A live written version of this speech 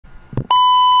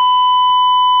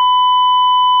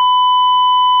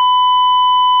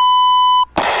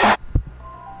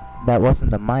that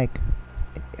wasn't the mic.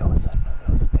 It was a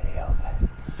video, guys.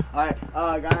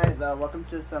 Alright, guys, welcome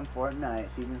to some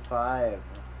Fortnite Season 5.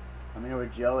 I'm here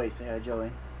with Joey. Say hi, Joey.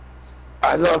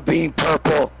 I love being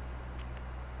purple.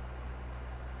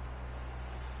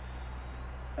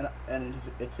 And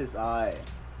it's his eye.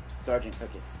 Sergeant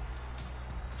Cookies.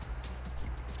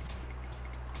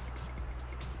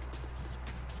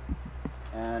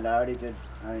 And I need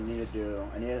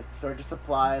to search a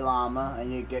supply llama. I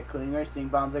need to get clingers,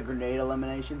 stink bombs, and grenade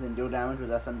eliminations, and deal damage with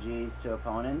SMGs to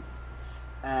opponents.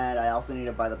 And I also need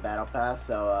to buy the battle pass,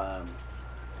 so,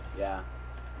 yeah.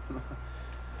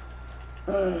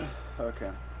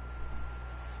 Okay.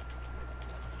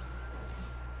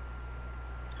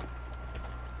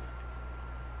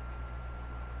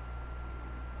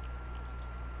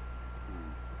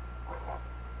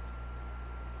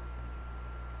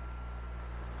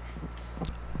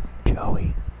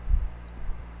 Joey.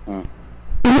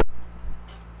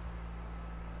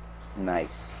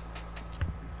 Nice.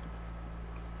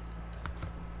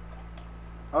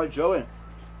 Oh, Joey.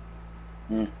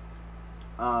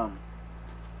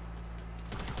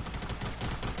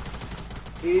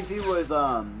 Easy was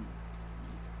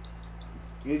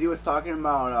talking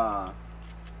about,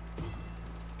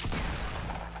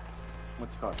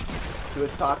 what's it called? He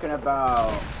was talking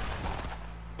about,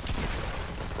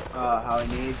 how he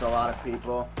needs a lot of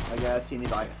people, I guess. He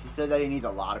said that he needs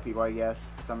a lot of people, I guess,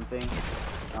 for something,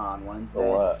 on Wednesday.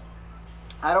 For what?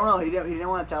 I don't know, he didn't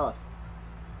want to tell us.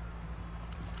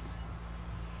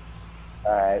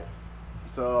 Alright.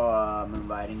 So, I'm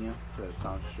inviting you to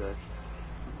Tom's church.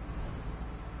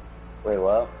 Wait,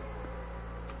 what?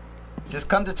 Just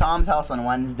come to Tom's house on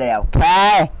Wednesday,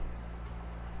 okay?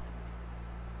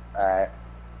 Alright.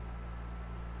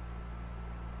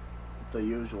 The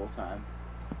usual time.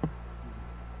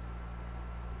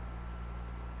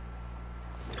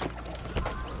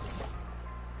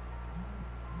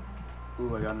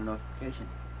 Ooh, I got a notification.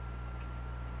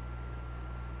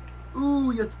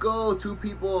 Ooh, let's go! Two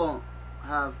people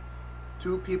have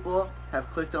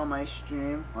clicked on my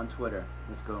stream on Twitter.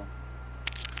 Let's go.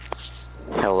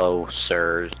 Hello,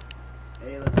 sirs.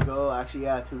 Hey, let's go. Actually,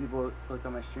 yeah, 2 people clicked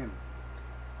on my stream.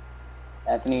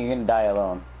 Anthony, you're gonna die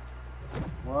alone.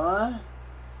 What?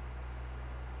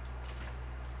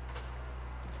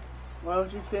 Why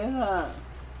would you say that?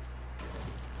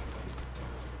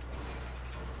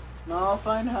 No, I'll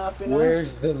find happiness.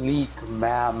 Where's the leak,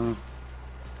 ma'am?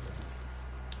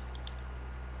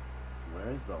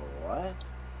 Where's the what?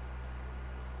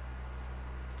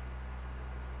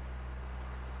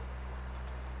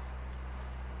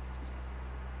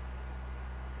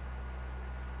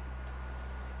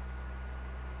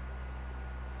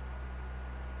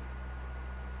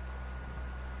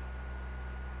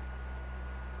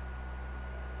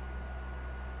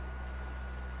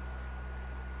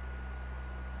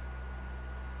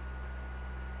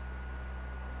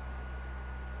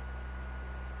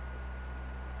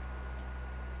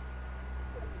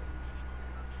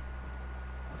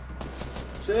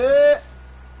 Shit!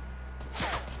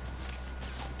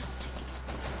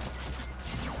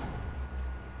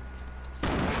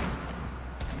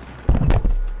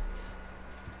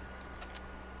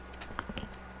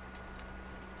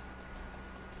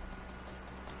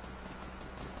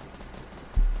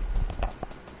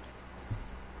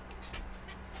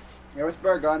 Yeah, what's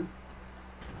bear gun?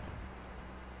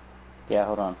 Yeah,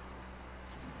 hold on.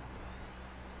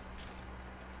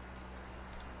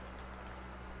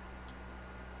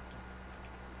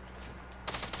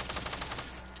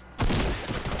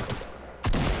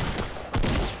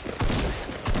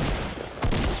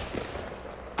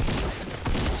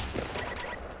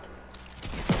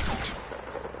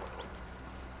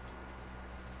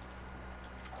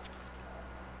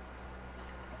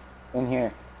 In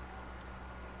here.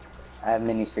 I have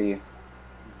minis for you.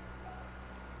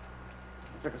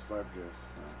 I took a slurp juice.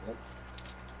 Yep.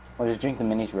 Well, just drink the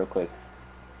minis real quick.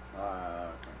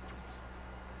 Okay.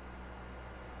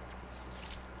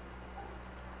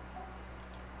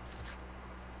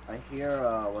 I hear,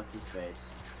 what's his face?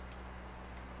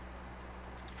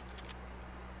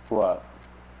 What?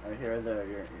 I hear that,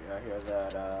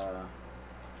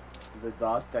 the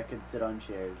dog that can sit on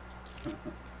chairs.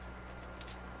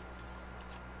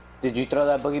 Did you throw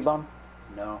that boogie bomb?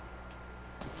 No.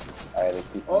 Alright, let's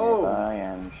keep Oh! nearby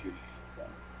and shoot.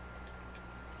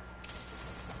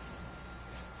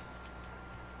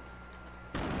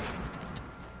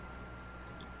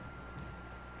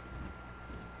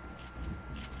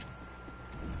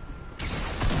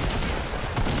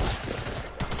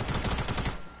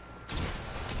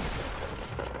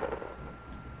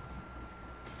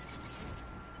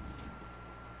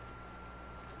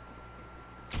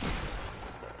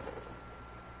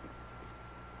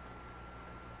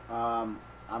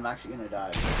 I'm actually gonna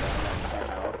die.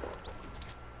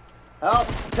 Help!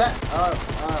 10!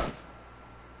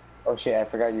 Oh shit, I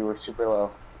forgot you were super low.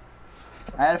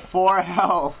 I had 4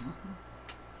 health.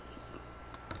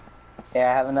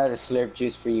 Yeah, I have another slurp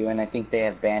juice for you, and I think they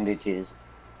have bandages.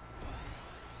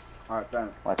 Alright,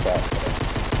 thanks. Watch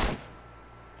out.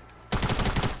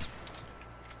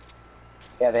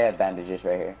 Yeah, they have bandages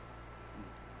right here.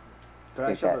 Could I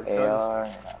Take shove that the AR,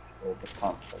 and I'll show the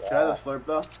pump for that. Could I have the slurp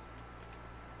though?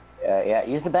 Yeah,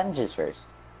 use the bandages first.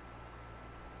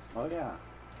 Oh yeah.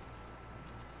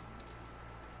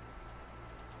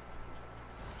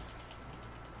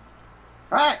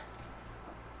 Alright!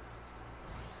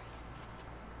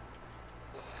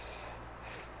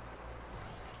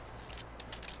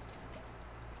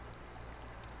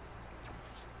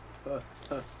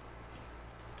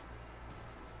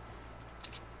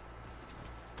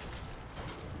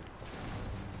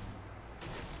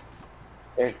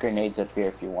 There's grenades up here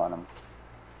if you want them.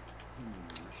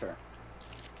 Sure.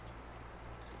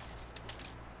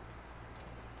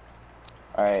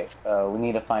 Alright, we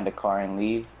need to find a car and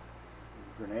leave.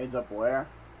 Grenades up where?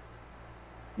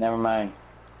 Never mind.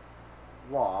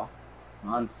 Raw.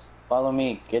 Come on, follow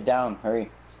me. Get down.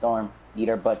 Hurry. Storm. Eat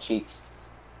our butt cheeks.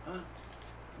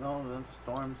 No, the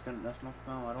storm's gonna. That's not.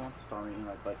 No, I don't want the storm eating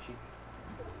my butt cheeks.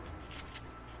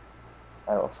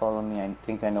 Alright, follow me. I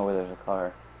think I know where there's a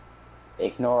car.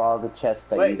 Ignore all the chests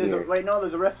that Wait, you there's hear. wait, no,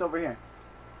 there's a rift over here.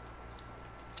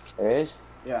 There is?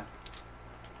 Yeah.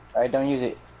 Alright, don't use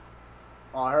it.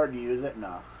 Oh, I heard you use it.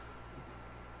 No.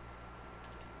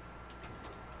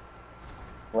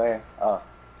 Where? Oh.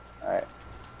 Alright.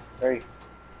 Hurry.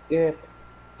 Dip.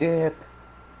 Dip.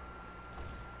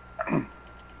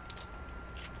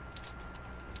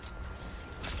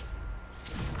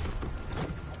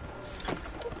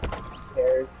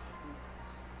 There's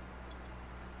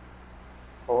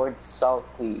Ford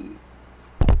Salty.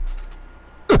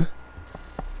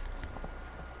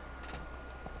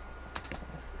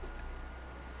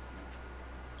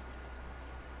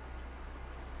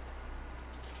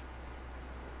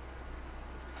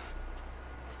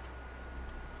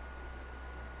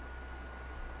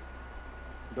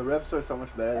 The rifts are so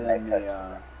much better than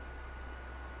the.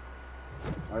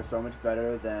 Are so much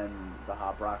better than the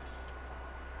hop rocks.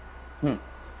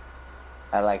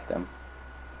 I like them.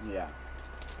 Yeah.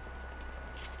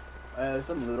 There's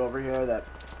some loot over here that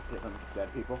hit some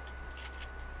dead people.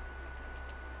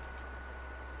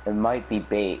 It might be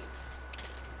bait.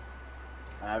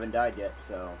 I haven't died yet,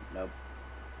 so nope.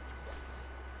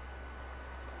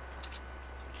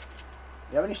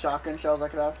 You have any shotgun shells I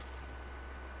could have?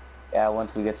 Yeah,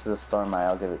 once we get to the storm,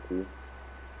 I'll give it to you.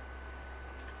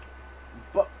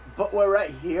 But we're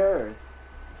right here.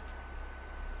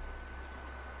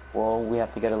 Well, we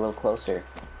have to get a little closer.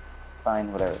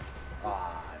 Fine, whatever.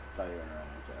 Ah, I thought you were gonna run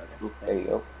into it. Okay. Oop, there you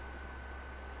go.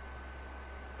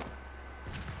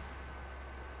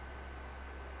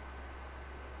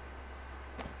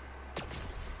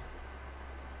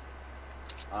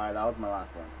 Alright, that was my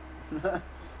last one.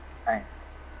 Alright.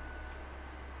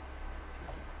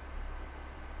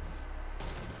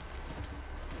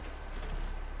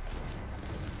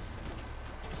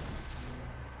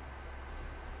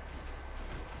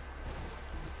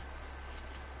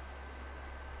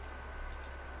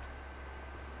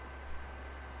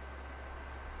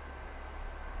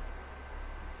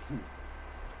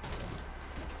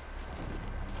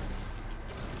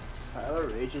 Tyler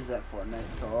rages at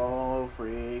Fortnite so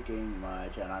freaking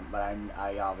much, and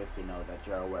I obviously know that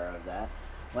you're aware of that.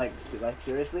 Like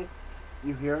seriously,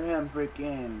 you hear him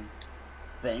freaking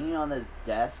banging on his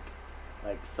desk,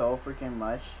 like so freaking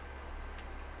much.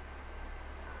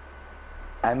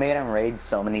 I made him rage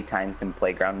so many times in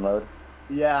playground mode.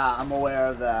 Yeah, I'm aware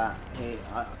of that.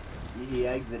 He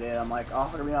exited. I'm like, oh,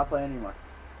 are we not playing anymore?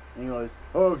 And he goes,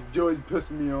 oh, Joey's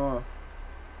pissing me off.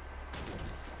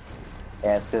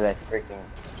 Yeah, it's because I freaking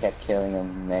kept killing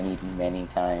him many, many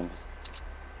times.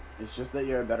 It's just that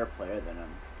you're a better player than him,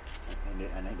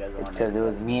 and he doesn't want to. Because it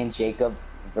was me and Jacob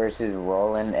versus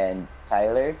Roland and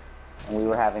Tyler, and we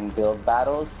were having build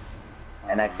battles,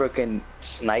 and I freaking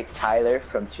sniped Tyler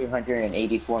from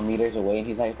 284 meters away, and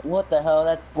he's like, what the hell,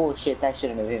 that's bullshit, that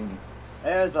shouldn't have hit me.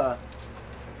 There's a...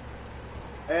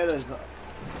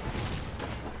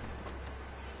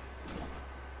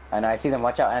 And I see them,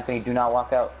 watch out, Anthony, do not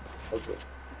walk out. Okay.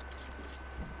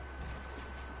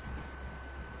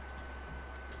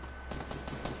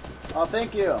 Oh,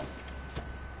 thank you.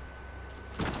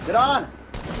 Get on!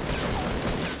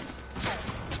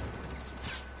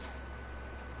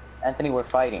 Anthony, we're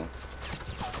fighting.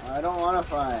 I don't want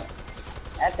to fight.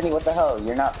 Anthony, what the hell?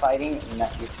 You're not fighting? You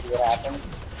see what happens?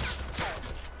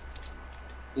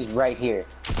 He's right here.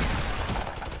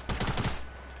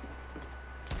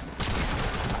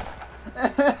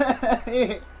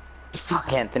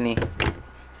 Fuck, Anthony.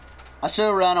 I should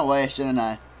have ran away, shouldn't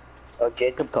I? Oh,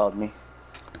 Jacob called me.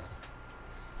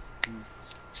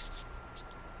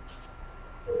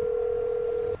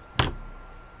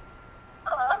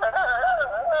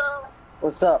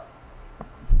 What's up?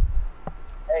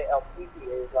 Hey, LPP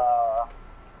is no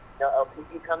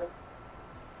LPP coming?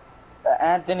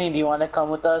 Anthony, do you want to come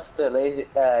with us to lazy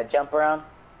jump around?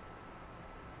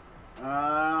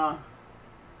 I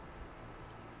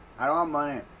don't have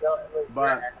money. No,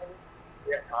 But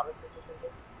you're at Thomas or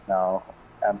something? No,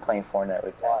 I'm playing Fortnite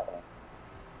with Anthony.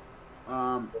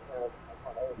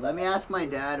 let me ask my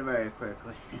dad very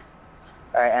quickly.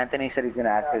 All right, Anthony said he's gonna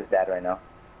ask his dad right now.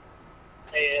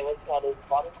 Hey, what's called his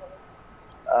father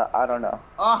coming? I don't know.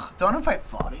 Ugh, don't invite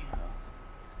Foddy.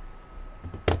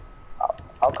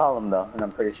 I'll call him though, and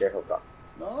I'm pretty sure he'll come.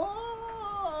 No.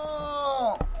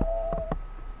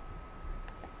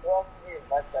 Well,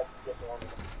 that's just one.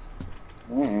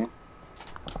 Mm-hmm.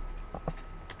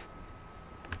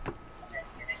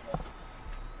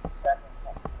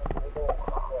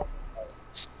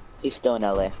 He's still in LA.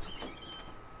 How long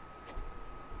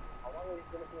are you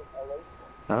going to be in LA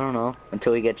for? I don't know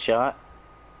until he gets shot.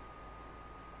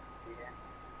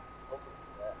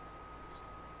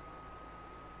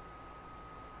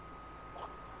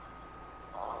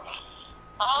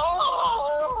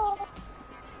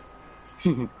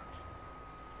 Yeah.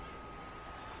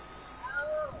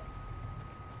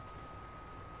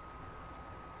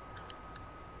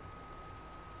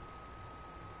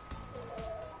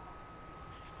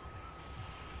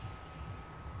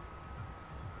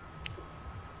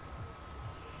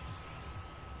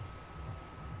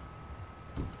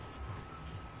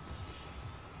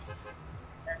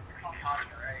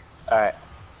 All right.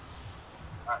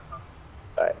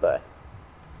 All right. Bye.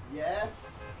 Yes.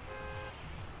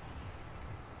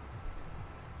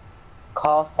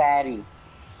 Call Fatty.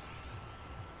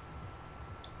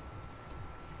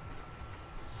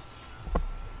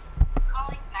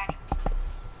 Calling Maddie.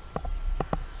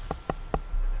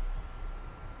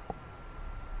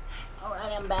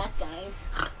 Alright, I'm back, guys.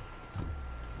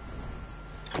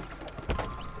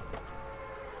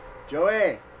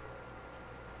 Joey.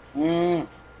 Mm.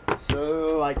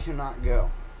 So I cannot go.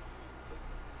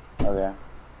 Okay.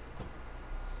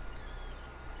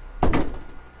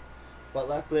 But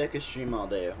luckily I can stream all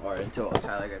day, or until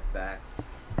Tyler gets back.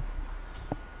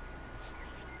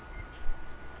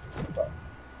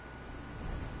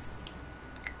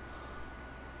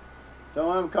 Don't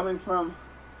worry, I'm coming from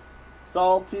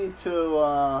Salty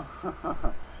to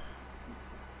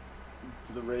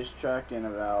to the racetrack in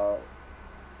about,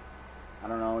 I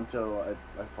don't know, until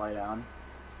I fly down.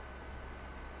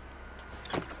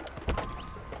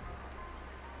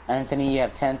 Anthony, you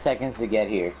have 10 seconds to get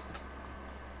here.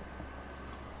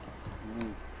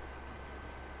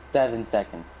 7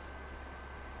 seconds.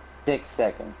 6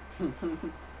 seconds.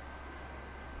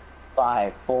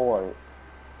 5, 4,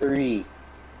 3,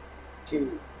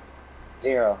 2,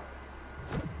 0.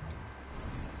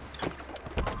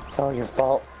 It's all your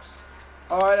fault.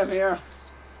 Alright, I'm here.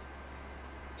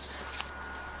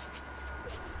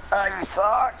 You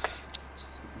suck.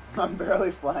 I'm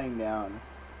barely flying down.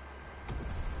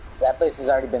 That place has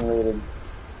already been looted.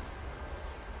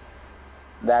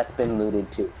 That's been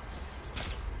looted too.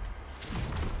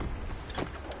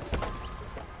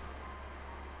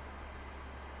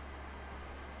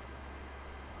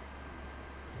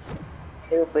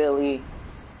 Hillbilly.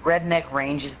 Redneck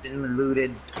Range has been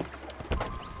looted.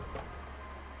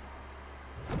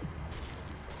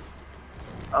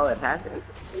 Oh, it hasn't?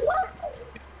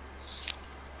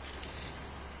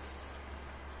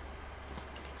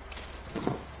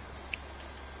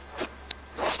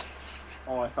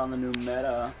 Oh, I found the new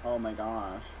meta. Oh my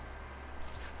gosh.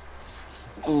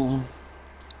 Mm.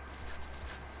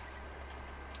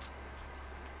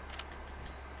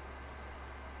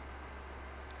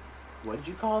 What did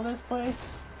you call this place?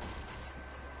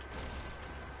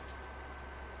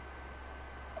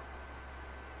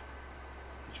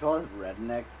 Did you call it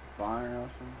Redneck Barn or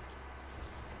something?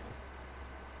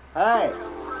 Hey!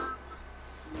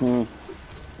 Hmm.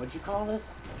 What'd you call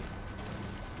this?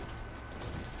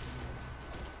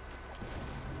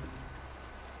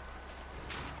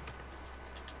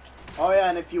 Oh yeah,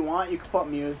 and if you want, you can put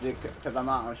music, because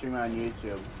I'm streaming on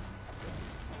YouTube.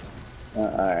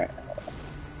 Alright.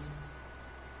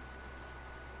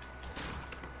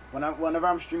 Whenever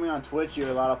I'm streaming on Twitch, you're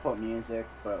allowed to put music,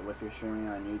 but if you're streaming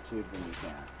on YouTube, then you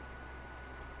can't.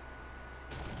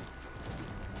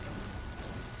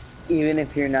 Even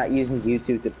if you're not using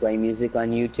YouTube to play music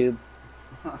on YouTube.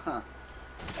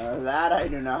 That I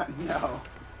do not know.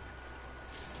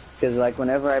 Because, like,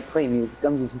 whenever I play music,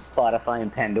 I'm using Spotify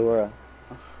and Pandora.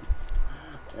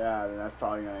 Yeah, then that's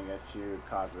probably gonna get you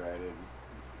copyrighted.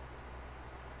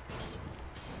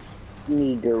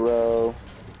 Negro.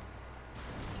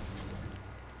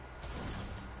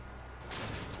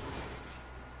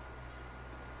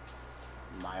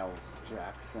 Miles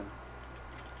Jackson.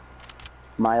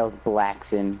 Miles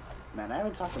Blackson. Man, I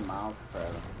haven't talked to Miles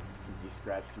forever since he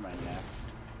scratched my neck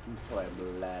until I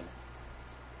bled.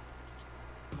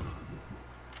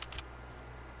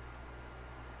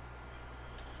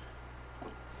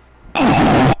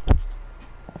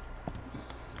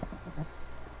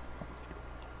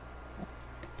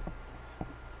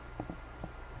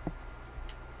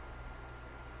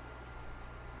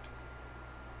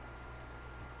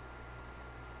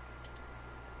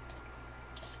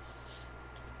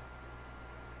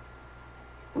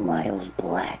 Miles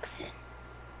Blackson.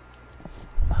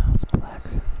 Miles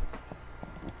Blackson.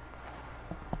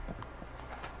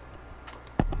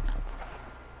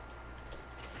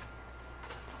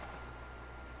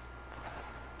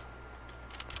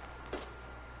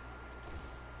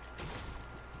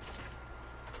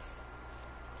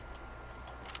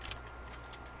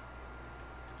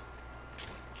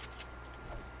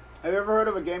 Have you ever heard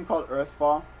of a game called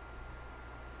Earthfall?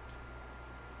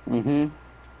 Mm-hmm.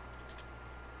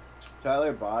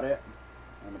 Tyler bought it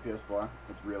on the PS4.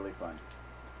 It's really fun.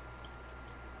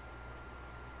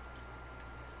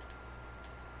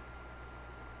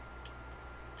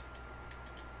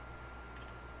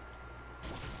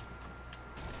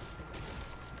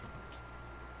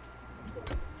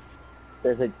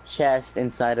 There's a chest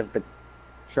inside of the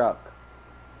truck.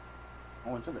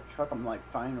 Oh, inside the truck, I'm like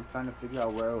trying to figure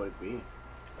out where it would be.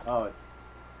 Oh,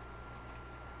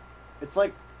 it's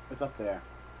like, it's up there.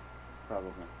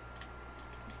 Probably.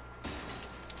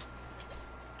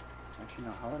 Actually,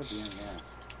 no, how would it be in there?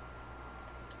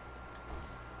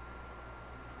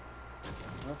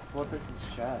 Where the flip is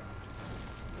his chest?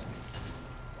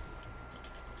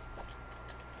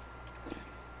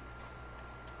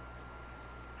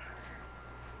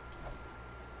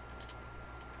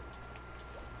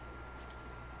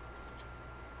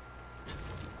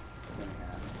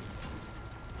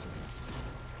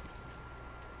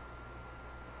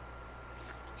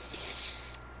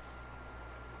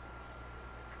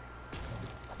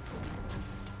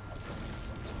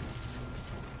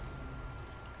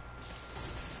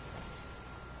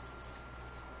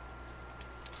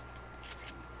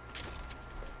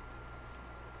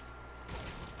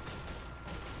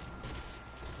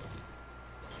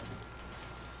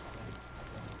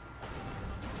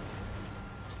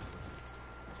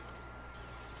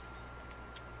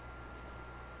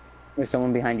 There's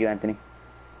someone behind you, Anthony.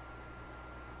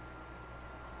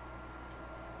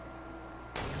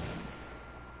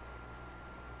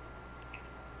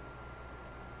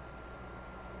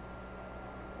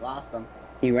 Lost him.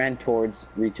 He ran towards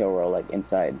retail row, like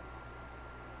inside.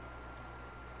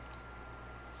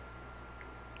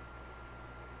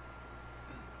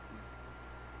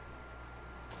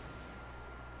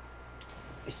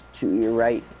 It's to your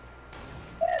right.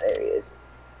 Yeah, there he is.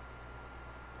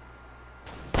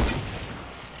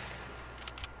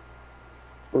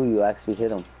 Oh, you actually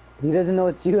hit him. He doesn't know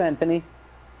it's you, Anthony.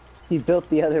 He built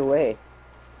the other way.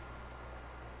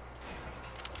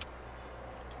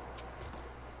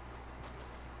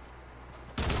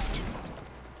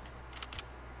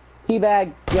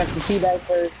 Teabag. You have to teabag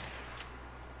first.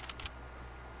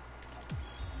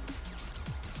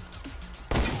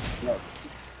 No. You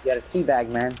gotta teabag,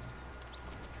 man.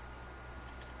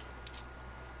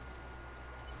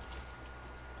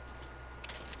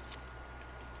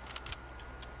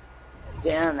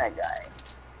 Damn that guy.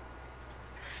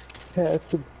 Had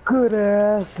some good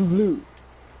ass loot.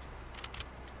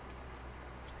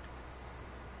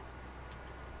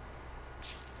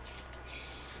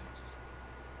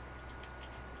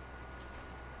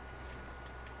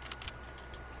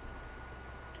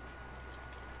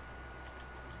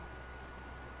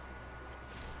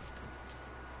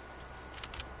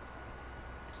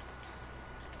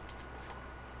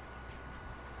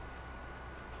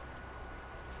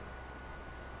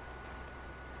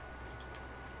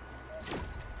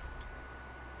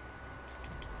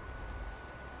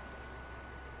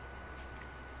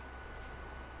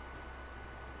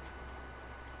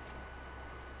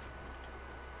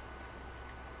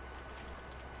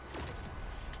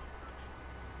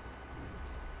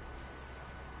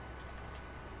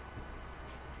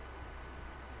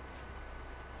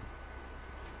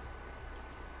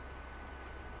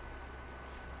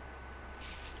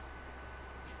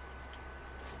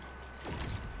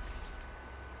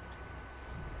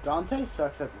 Dante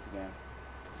sucks at this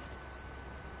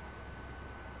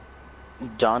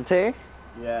game. Dante?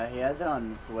 Yeah, he has it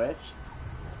on the Switch.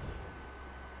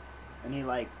 And he's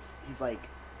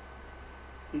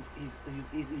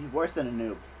worse than a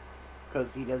noob.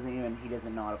 Because he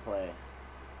doesn't know how to play.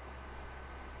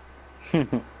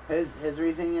 His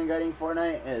reasoning in getting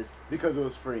Fortnite is because it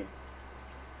was free.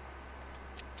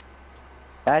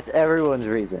 That's everyone's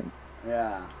reason.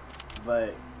 Yeah,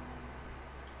 but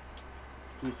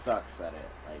he sucks at it.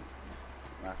 Like,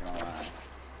 not gonna lie.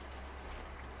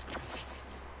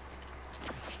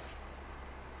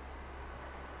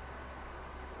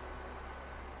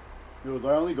 He goes,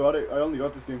 I only got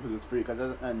this game because it's free.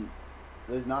 And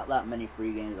there's not that many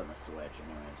free games on the Switch,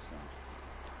 anyways. So.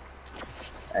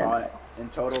 Probably, in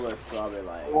total, there's probably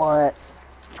like. What?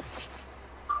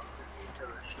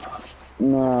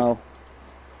 No.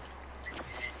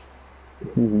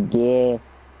 Gay.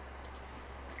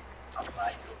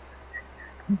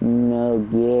 No,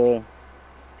 gay.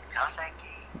 How's that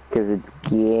gay? Because it's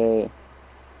gay.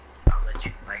 I'll let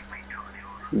you bite my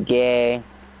toenails. Gay.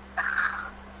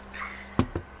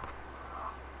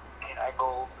 Can I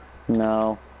go?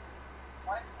 No.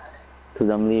 Why not? Because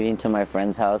I'm leaving to my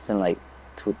friend's house in like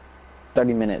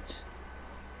 30 minutes.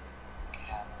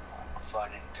 Have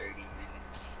fun in 30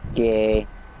 minutes. Gay.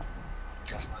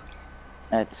 Just like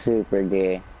That's super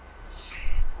gay.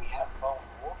 we have fun.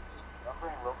 Remember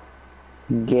in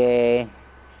Roblox? Gay.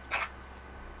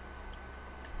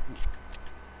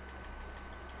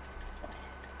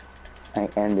 I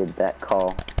ended that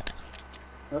call.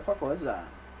 Who the fuck was that?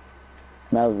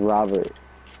 That was Robert.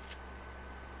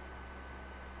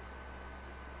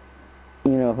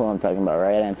 You know who I'm talking about,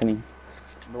 right, Anthony?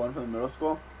 The one from the middle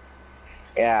school?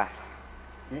 Yeah.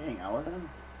 You hang out with him?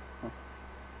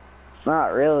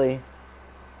 Not really.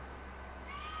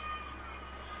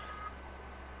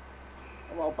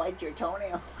 Well, bite your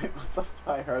toenail. Wait, what the fuck?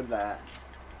 I heard that.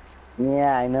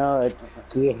 Yeah, I know. It's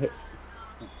gay.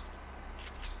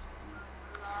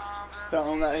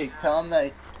 Tell him that he caught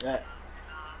that.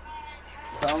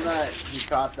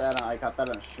 I caught that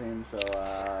on stream. So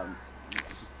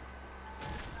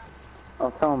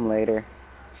I'll tell him later.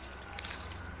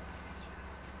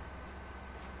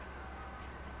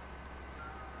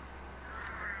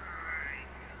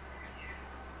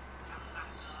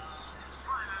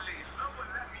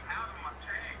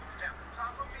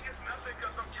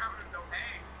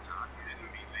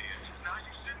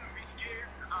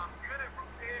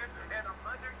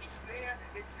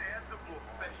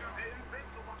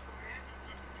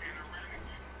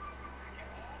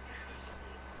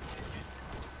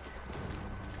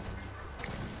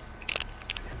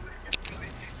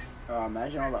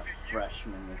 imagine all the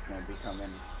freshmen that's gonna be coming.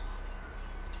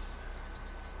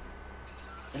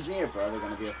 Isn't your brother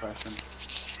gonna be a freshman?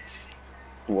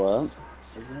 What?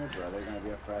 Isn't your brother gonna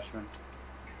be a freshman?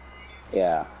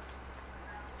 Yeah.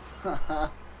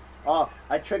 Oh,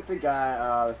 I tricked the guy.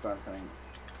 Oh, the storm's coming.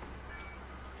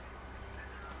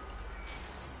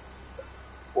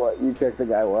 What? You tricked the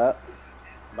guy what?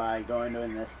 By doing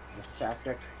this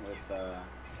tactic with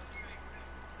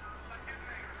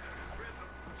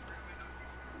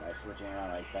by switching it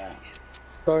out like that.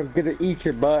 Storm's gonna eat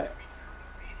your butt.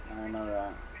 I know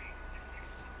that.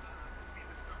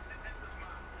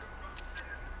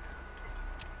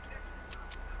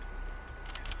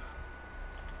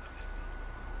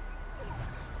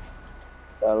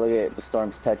 Oh, look at it. The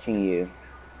storm's touching you.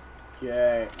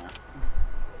 Okay.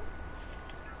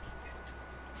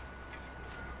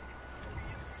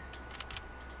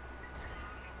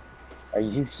 Are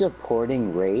you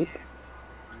supporting rape?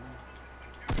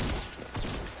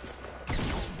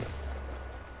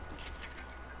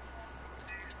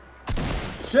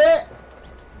 Shit!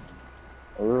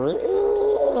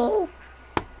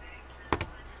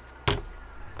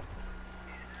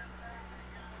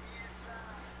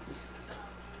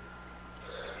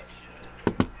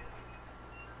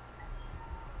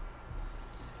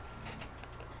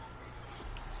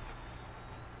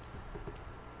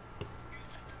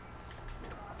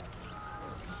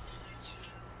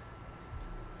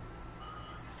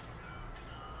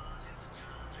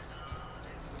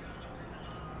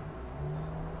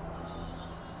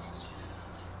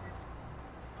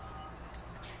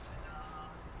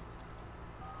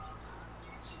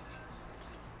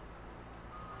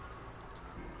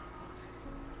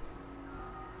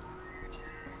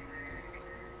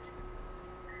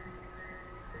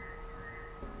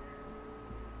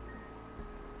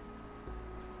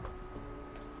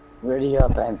 Ready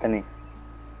up, Anthony.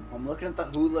 I'm looking at the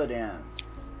hula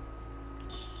dance.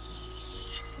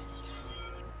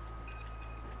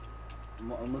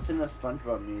 I'm listening to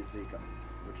SpongeBob music.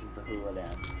 which is the hula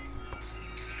dance.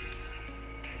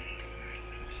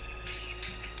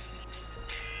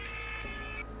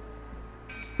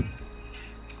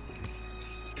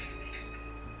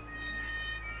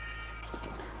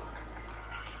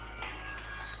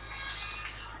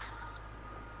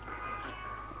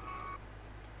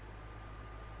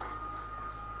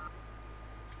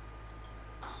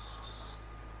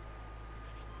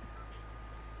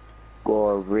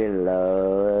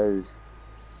 Gorillas.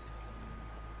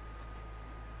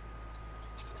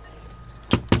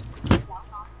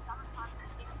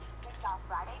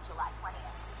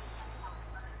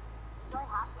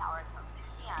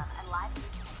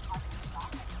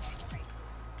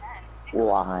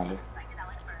 Why?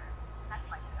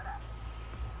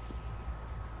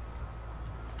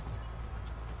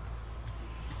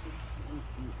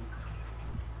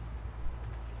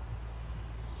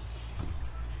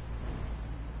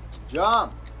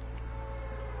 Jump!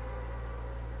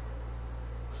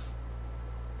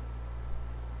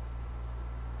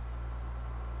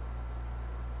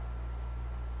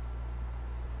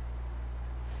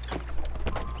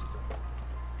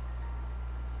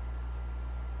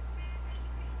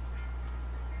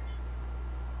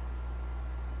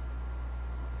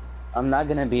 I'm not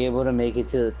gonna be able to make it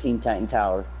to the Teen Titan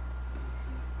Tower.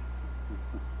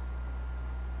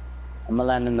 I'm gonna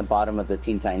land in the bottom of the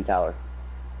Teen Titan Tower.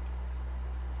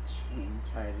 Teen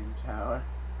Titan Tower.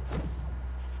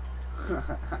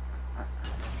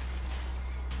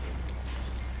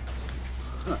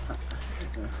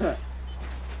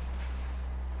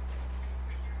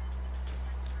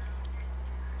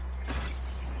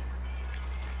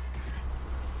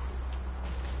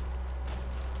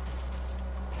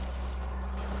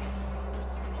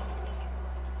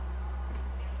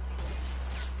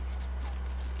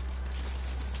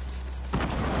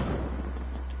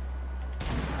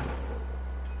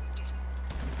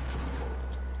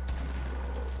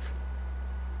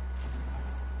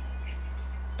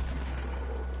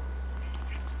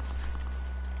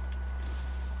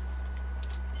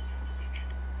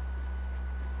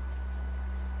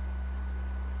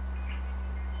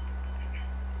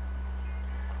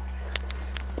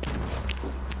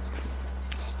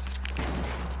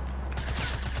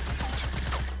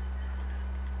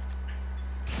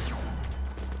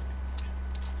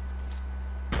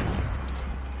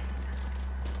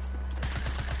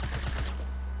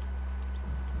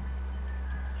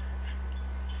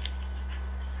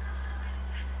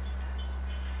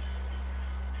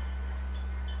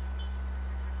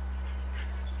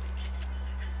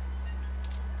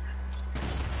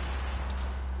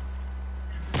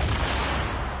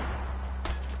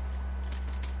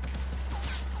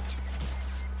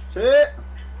 Shit!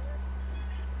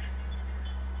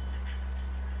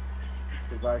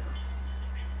 Goodbye.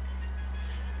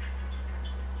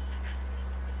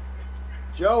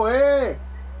 Joey!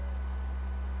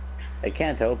 I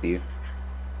can't help you.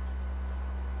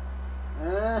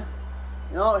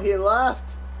 No, he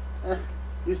left.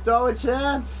 You still have a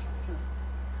chance.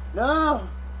 No!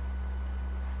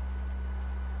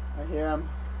 I hear him.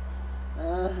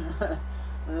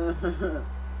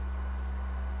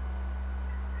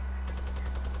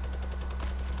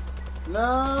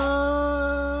 No!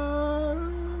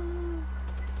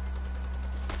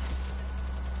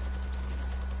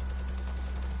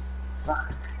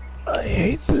 I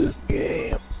hate this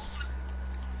game.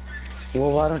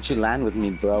 Well, why don't you land with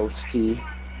me, broski?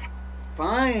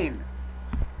 Fine.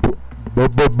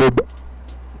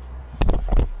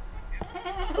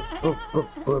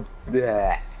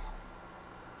 Yeah.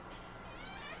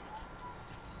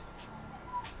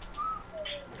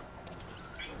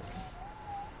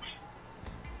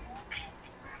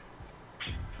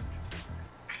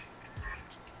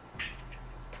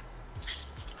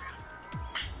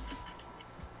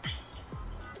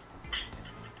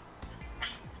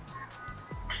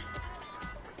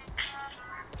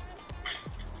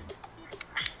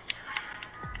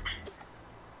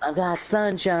 I got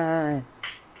sunshine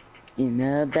in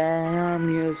a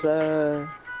amusement.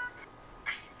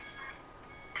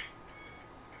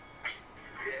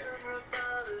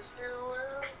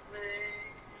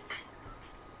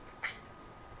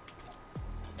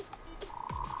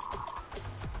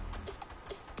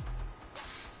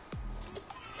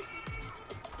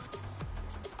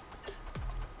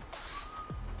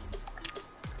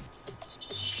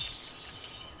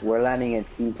 We're landing at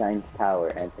Teen Titan's Tower,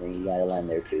 Anthony. You gotta land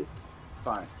there too.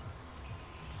 Fine.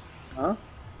 Huh?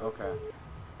 Okay.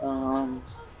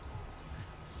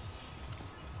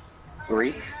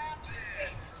 3.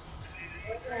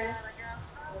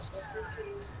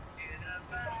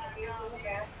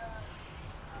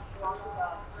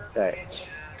 Alright.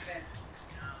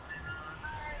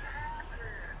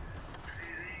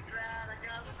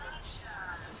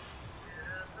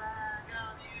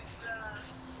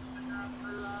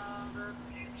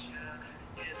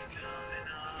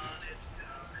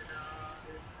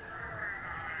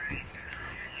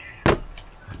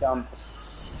 Jump.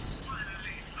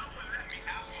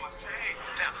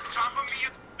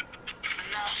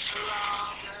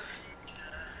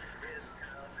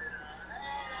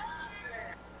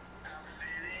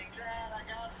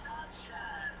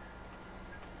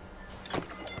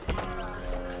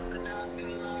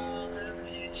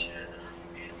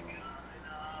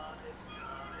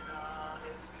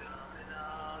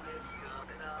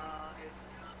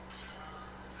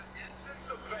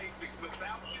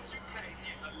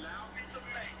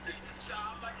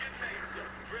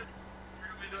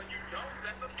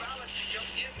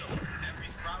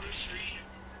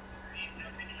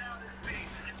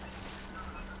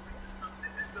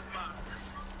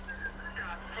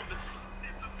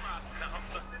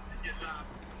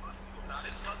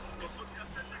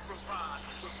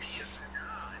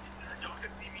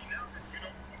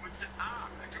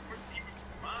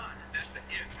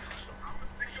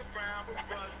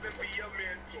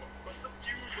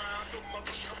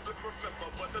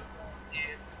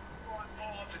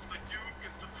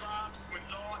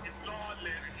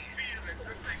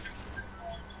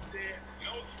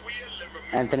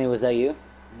 Anthony, was that you?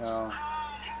 No.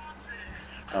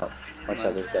 Oh, watch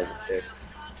out, this guy's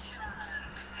upstairs.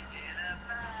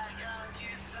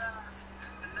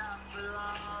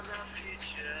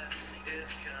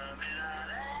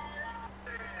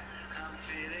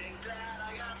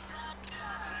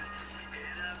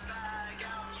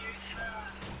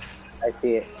 I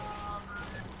see it.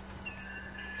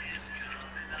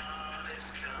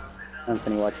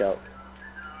 Anthony, watch out.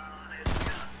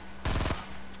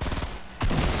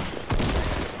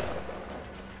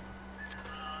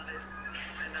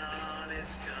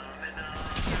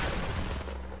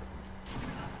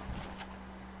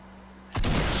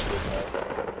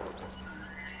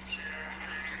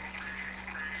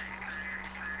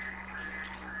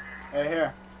 Hey,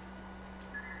 here.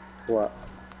 What?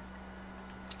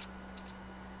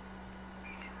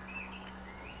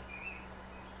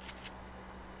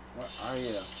 Where are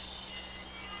you?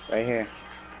 Right here.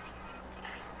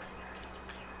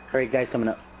 Hurry, guys coming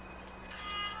up.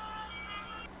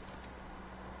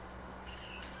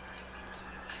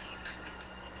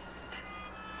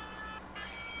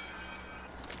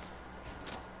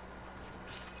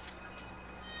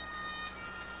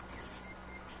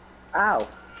 Ow!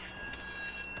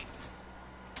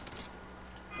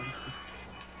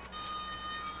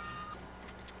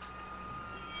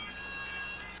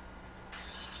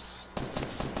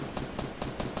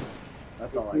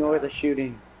 That's all I Ignore got. the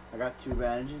shooting. I got 2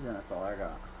 bandages and that's all I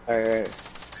got. Alright.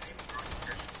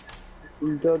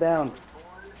 Go down.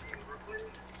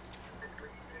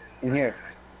 In here.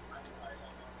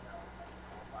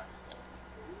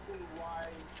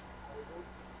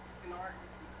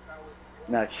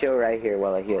 Now chill right here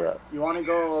while I heal up. You want to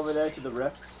go over there to the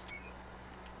rifts?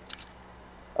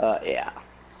 Yeah.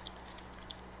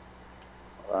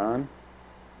 Hold on.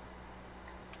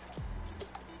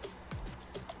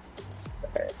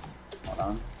 Alright. Hold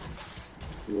on.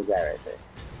 See the guy right there.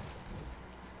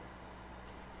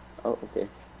 Oh, okay.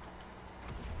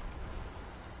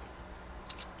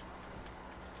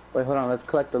 Wait, hold on. Let's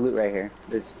collect the loot right here.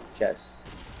 There's chest.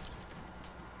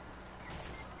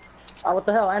 Oh, what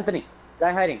the hell, Anthony?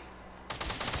 Guy hiding.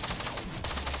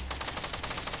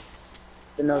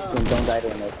 The no skin. Don't die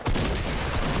to a no skin.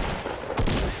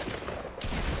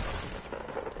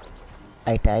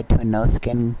 I died to a no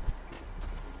skin.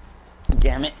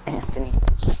 Damn it, Anthony.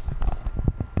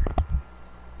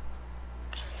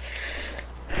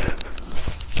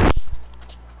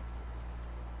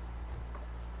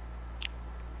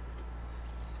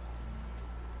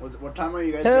 What time are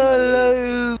you guys gonna leave?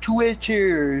 Hello,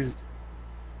 Twitchers.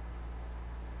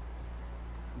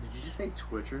 Did you just say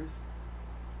Twitchers?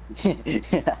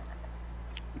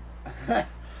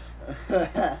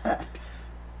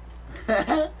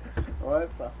 What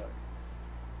the fuck?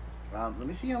 Let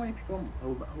me see how many people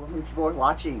are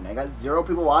watching. I got 0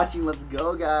 people watching. Let's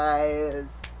go, guys.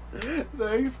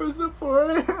 Thanks for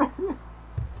supporting. I'm gonna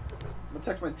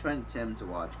text my friend Tim to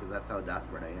watch because that's how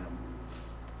desperate I am.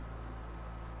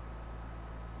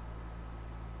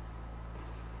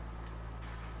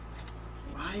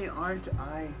 Why aren't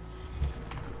I?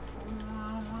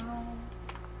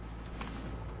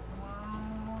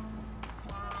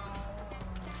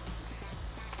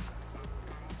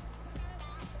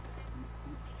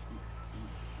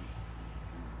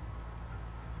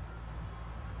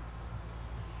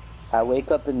 I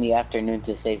wake up in the afternoon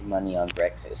to save money on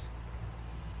breakfast.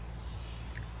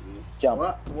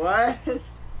 Jump. What?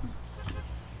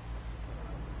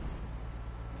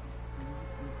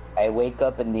 I wake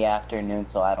up in the afternoon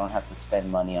so I don't have to spend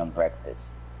money on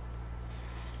breakfast.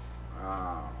 Oh,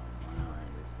 now I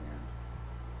understand.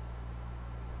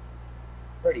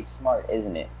 Pretty smart,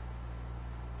 isn't it?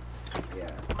 Yeah.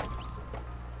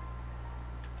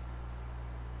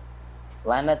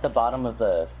 Land at the bottom of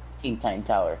the Teen Titan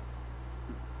Tower.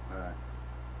 Alright.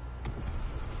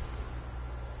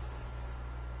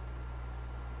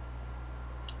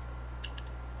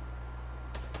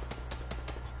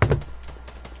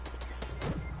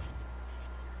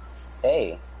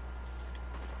 Hey.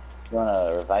 You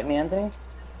wanna revive me, Anthony?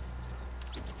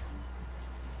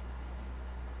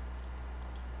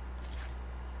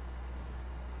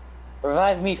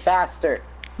 Revive me faster!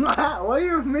 What do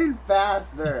you mean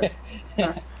faster?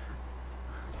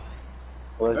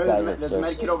 There's a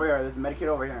med kit over here. There's a med kit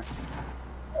over here.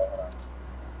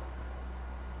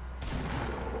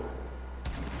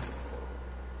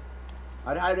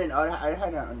 I'd hide it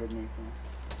underneath here.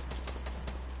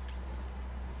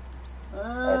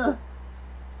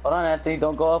 Hold on, Anthony,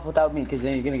 don't go up without me, because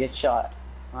then you're gonna get shot.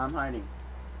 I'm hiding.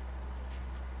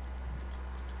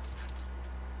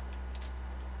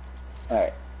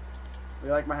 Alright. You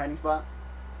like my hiding spot?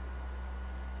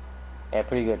 Yeah,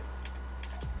 pretty good.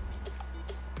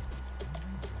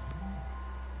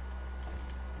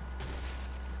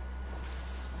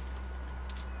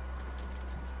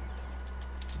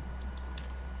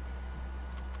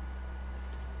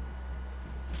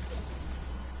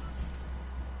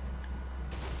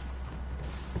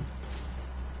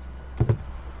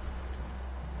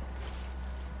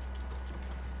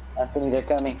 Anthony, they're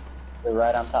coming. They're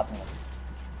right on top of me.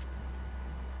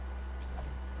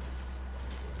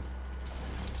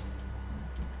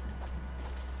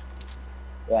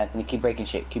 Yeah, Anthony, keep breaking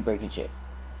shit. Keep breaking shit.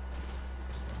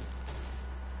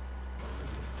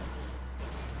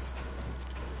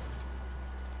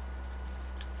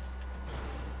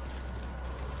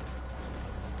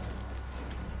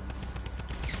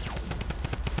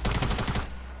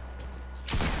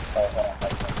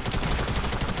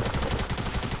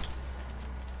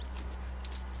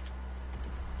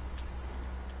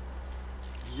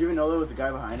 Did you even know there was a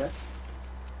guy behind us?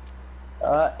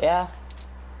 Yeah.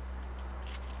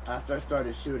 After I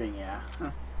started shooting, yeah.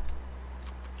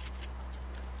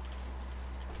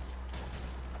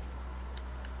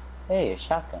 Hey, a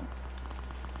shotgun.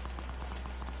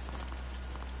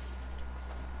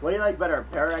 What do you like better,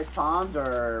 Paradise Palms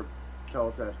or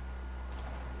Tilted?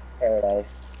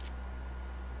 Paradise.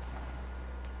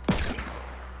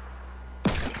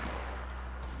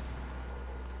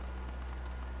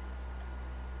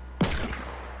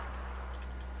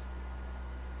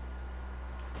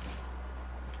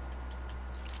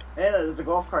 Hey, there's a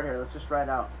golf cart here. Let's just ride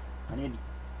out. I just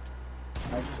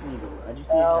need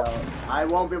help. I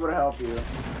won't be able to help you.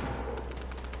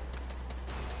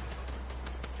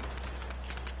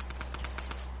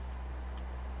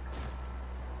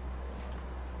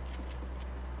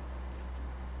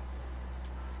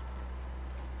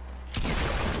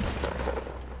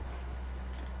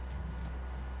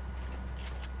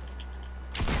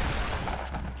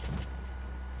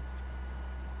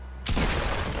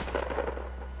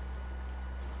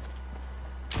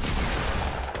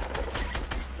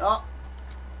 Oh!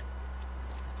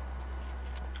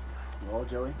 Well,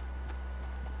 Joey.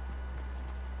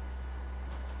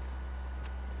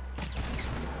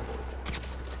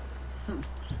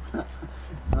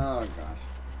 Oh, gosh.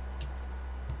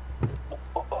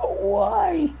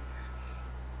 Why? You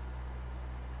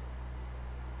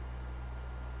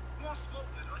want smoke,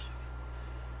 man?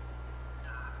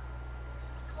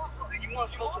 You want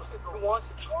smoke? You want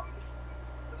to talk?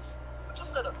 Just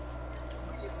set up.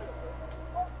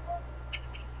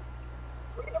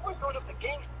 We're going up the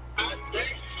games.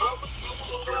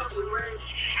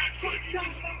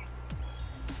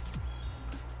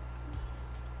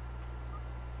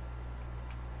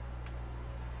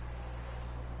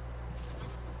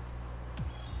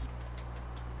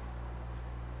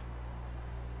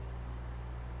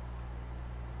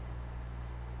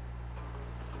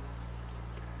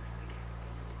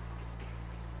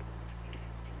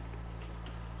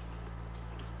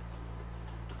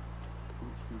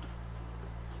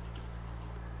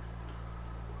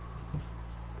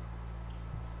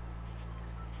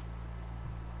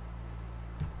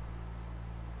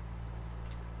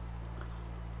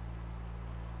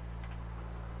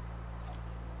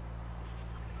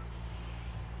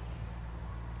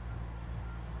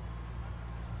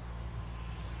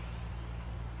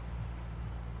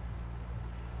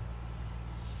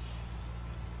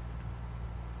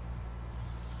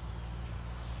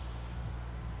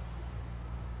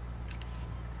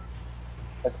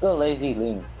 Let's go lazy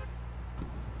links.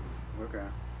 Okay.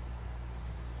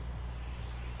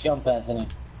 Jump, Anthony.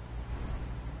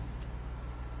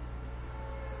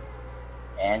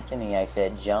 Anthony, I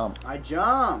said jump. I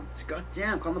jumped. God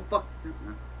damn, calm the fuck.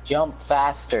 Jump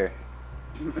faster.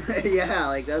 Yeah,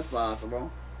 like that's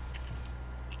possible.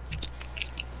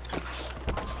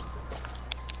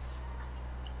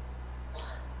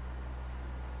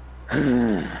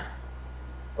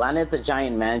 Land at the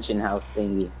giant mansion house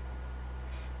thingy.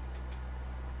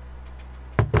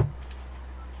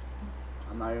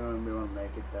 I'm not even gonna be able to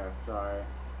make it there. Sorry.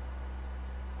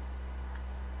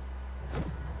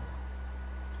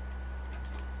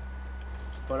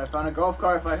 But I found a golf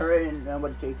cart if I hurry and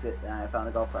nobody takes it. And I found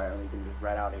a golf cart and we can just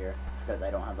ride out of here because I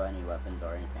don't have any weapons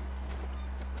or anything.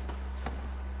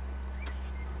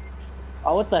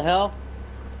 Oh, what the hell?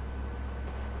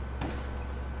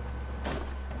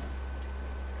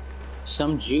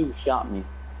 Some Jew shot me.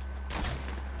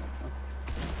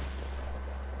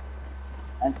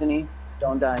 Anthony,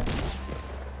 don't die.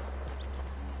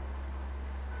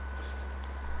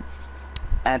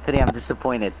 Anthony, I'm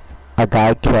disappointed. A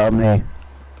guy killed me.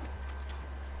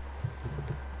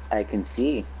 I can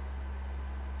see.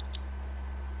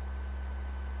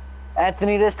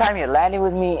 Anthony, this time you're landing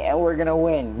with me and we're gonna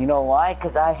win. You know why?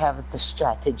 Because I have the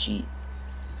strategy.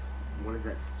 What is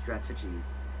that strategy?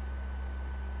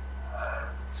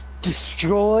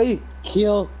 Destroy,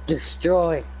 kill,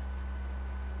 destroy.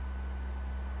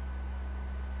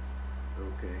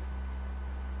 Okay.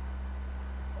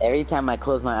 Every time I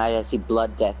close my eyes, I see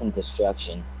blood, death, and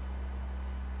destruction.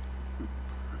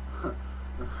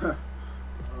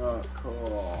 Oh,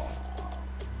 cool.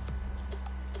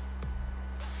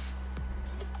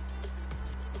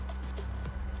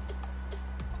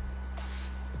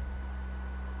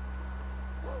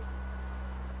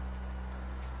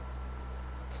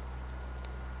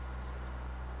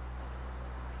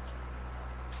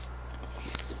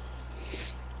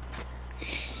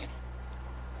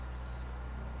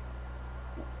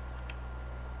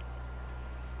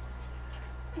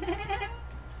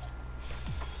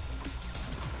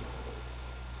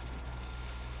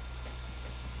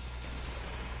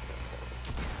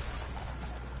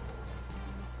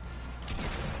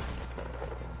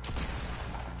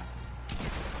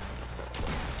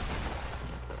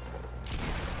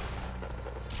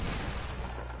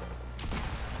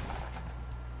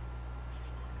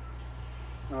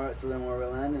 Alright, so then where we're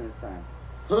landing this time?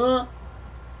 Huh?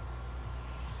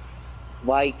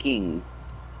 Viking.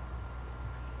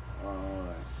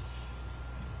 Alright.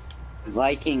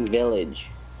 Viking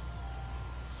village.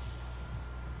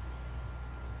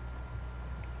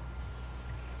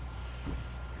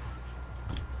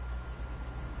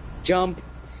 Jump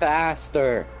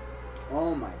faster.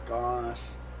 Oh my gosh.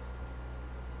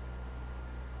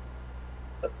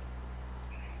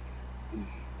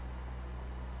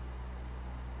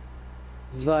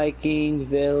 Viking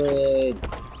village.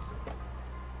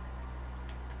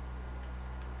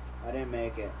 I didn't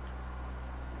make it.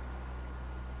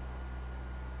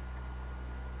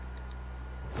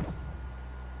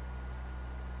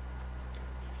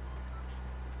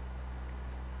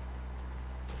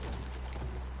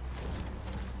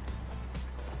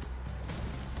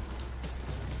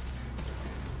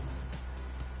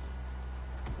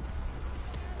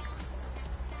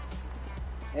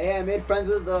 Hey, I made friends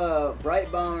with the Bright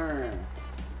Bomber.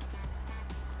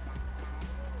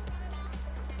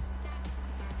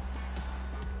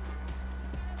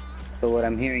 So what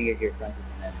I'm hearing is you're friends with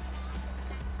an enemy.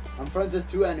 I'm friends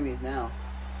with 2 enemies now.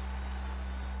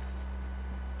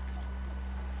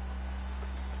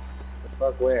 The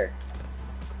fuck where?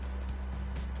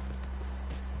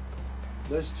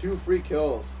 There's 2 free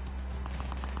kills.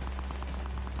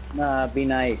 Nah, be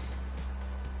nice.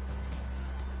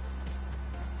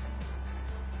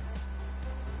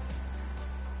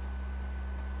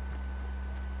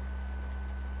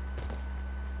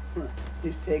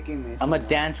 He's taking me. I'ma somewhere.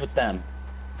 dance with them.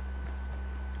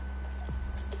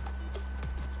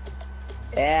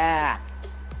 Yeah.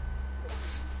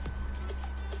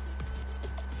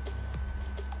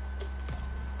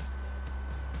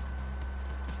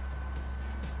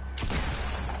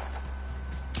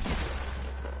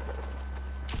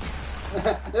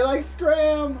 They're like,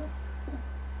 scram!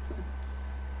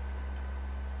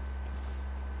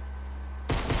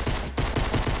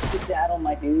 Get that on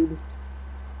my dude.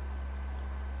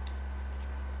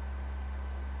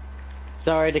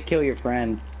 Sorry to kill your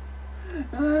friends.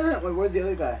 Wait, where's the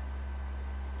other guy?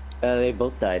 They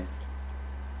both died.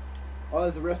 Oh,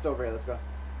 there's a rift over here. Let's go.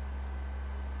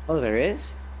 Oh, there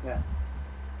is? Yeah.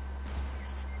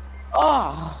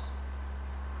 Oh!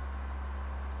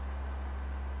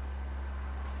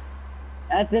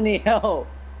 Anthony, help!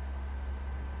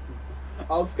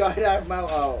 I'll skydive my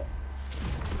oh.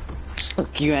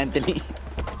 Fuck you, Anthony.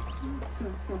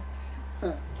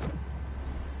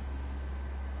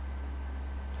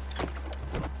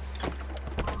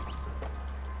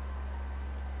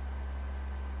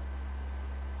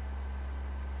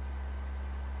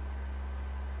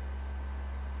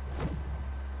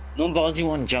 No balls, you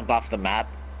want to jump off the map?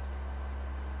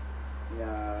 Yeah,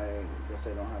 I guess I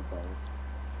don't have balls.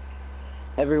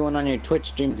 Everyone on your Twitch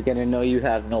stream is gonna know you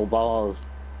have no balls.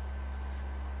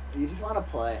 You just want to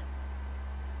play.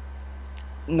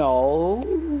 No.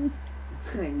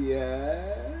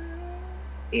 Yeah.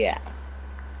 Yeah.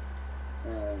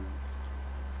 That's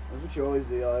what you always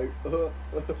do, like, and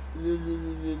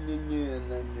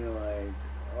then you're like,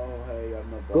 oh, hey, I have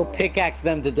no balls. Go pickaxe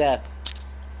them to death.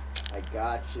 I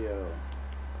got you.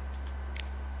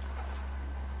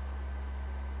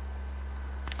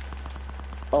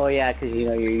 Oh yeah, cause you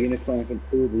know your unicorn can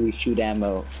totally shoot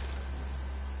ammo.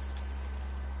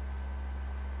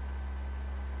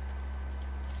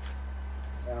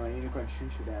 Unicorn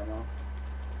shoot ammo.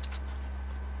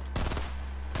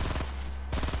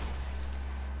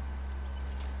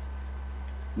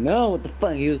 No, what the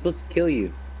fuck? He was supposed to kill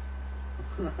you.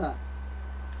 No,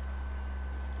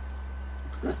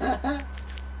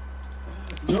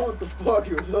 what the fuck?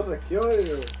 He was supposed to kill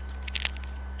you.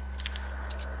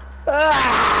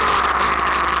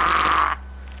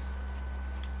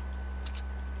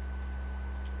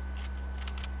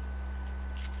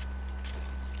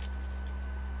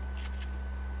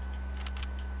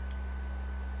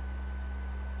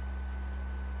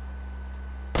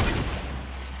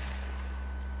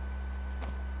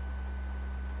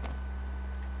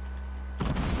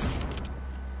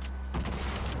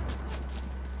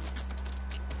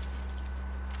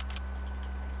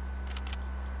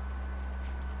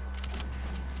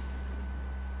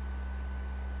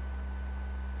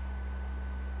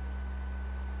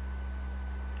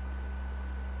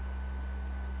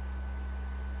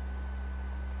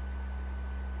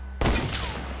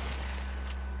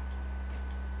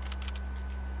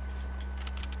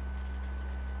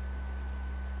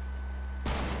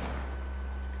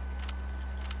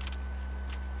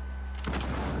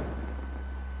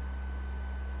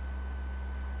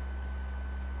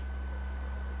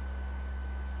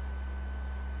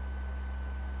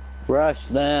 Rush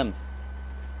them.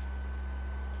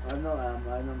 I know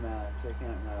Matt, so I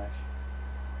can't rush.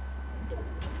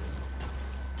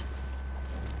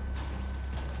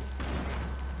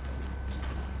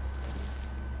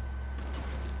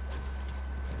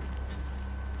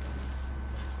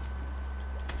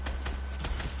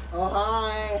 Oh,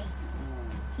 hi!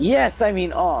 Yes, I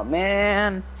mean, oh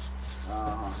man.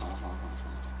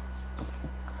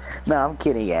 No, I'm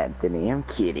kidding, Anthony. I'm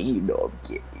kidding. You know I'm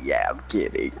kidding. Yeah, I'm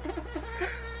kidding.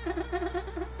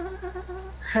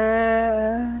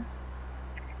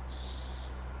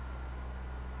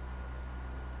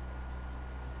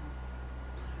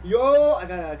 Yo, I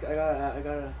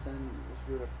gotta send this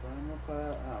dude a friend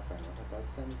request. Not a friend request.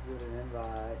 I'll send this dude an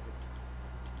invite.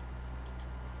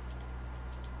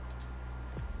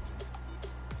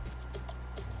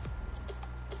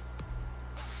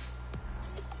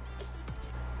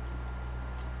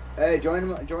 Hey, join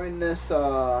this.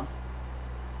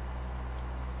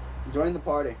 Join the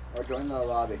party or join the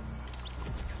lobby.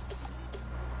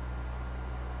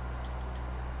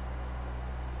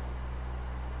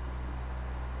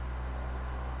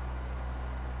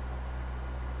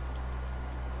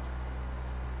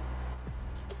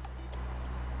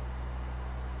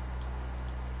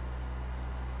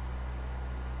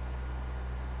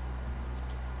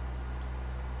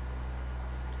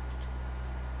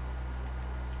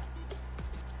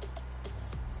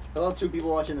 Hello, 2 people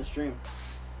watching the stream.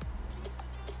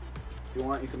 If you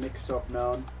want, you can make yourself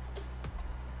known.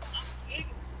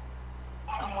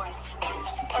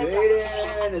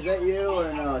 Jaden, is that you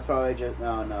or no? It's probably just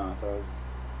no. I thought it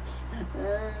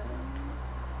was.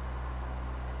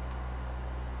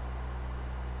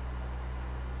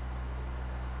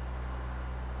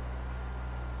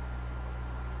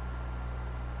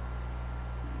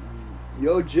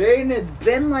 Yo, Jaden, it's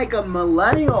been like a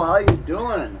millennial. How you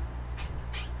doing?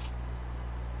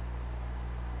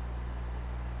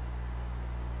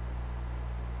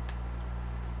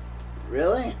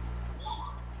 Really?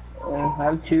 I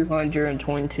have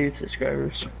 222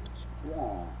 subscribers.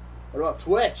 Yeah. What about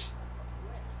Twitch?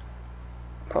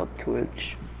 Fuck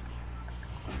Twitch.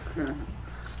 We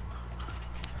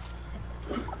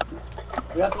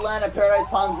have to land at Paradise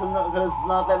Palms because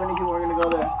not that many people are gonna go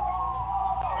there.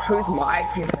 Whose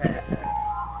mic is that?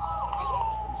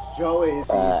 Joey's.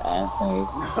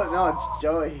 Anthony's. No, it's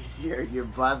Joey's. You're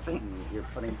buzzing. You're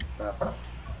putting stuff.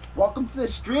 Welcome to the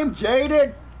stream,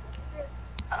 Jaden.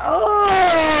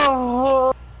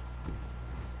 Oh!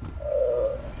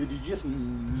 Did you just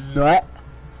nut?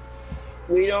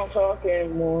 We don't talk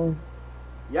anymore.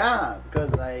 Yeah,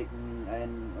 because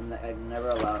I'm never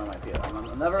allowed on my PS.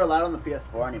 I'm never allowed on the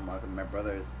PS4 anymore because my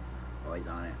brother's always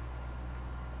on it.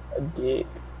 A dick.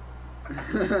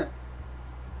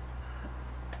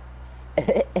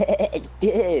 It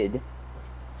did.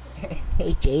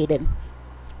 Hey, Jaden.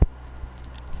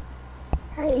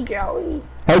 Hey, Joey.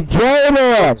 Hey,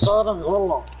 Jaden! Son of a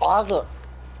little father.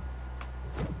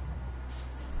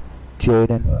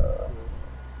 Jaden,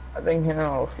 I've been hanging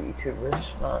out with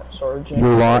YouTubers, not Sergeant.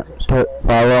 you want to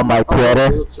follow my Twitter?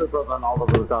 YouTuber than all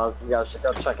of you guys. You guys should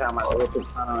go check out my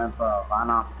YouTube channel at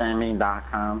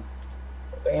VanosGaming.com.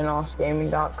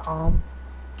 VanosGaming.com. And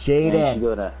you should Jaden,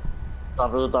 go to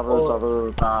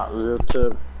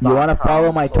www.youtube.com. you want to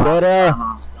follow my Twitter?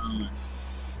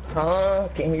 Huh?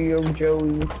 Can hear you,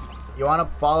 Joey. You want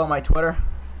to follow my Twitter?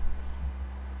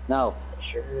 No.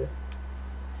 Sure.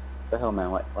 The hell, man?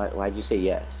 Why'd you say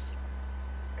yes?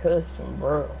 Custom,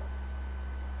 bro.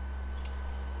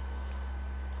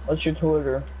 What's your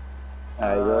Twitter?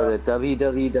 Go to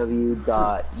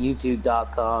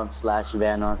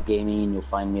www.youtube.com/VanosGaming and you'll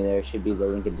find me there. Should be the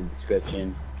link in the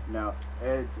description. No,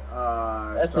 it's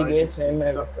That's the gayest name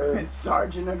ever heard. It's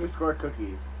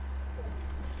Sergeant_Cookies.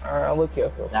 Alright, I'll look you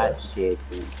up real That's fast. the case,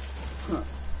 dude.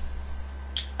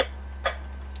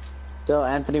 So,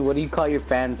 Anthony, what do you call your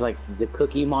fans? Like the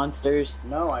Cookie Monsters?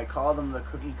 No, I call them the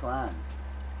Cookie Clan.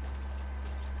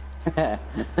 the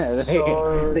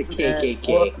Sergeant,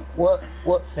 KKK. What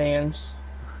fans?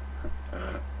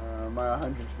 My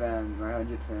 100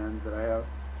 fans that I have.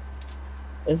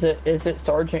 Is it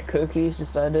Sergeant Cookies?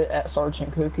 Is that it at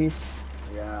Sergeant Cookies?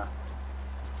 Yeah,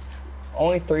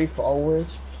 Only 3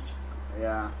 followers.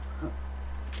 yeah.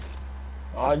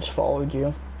 I just followed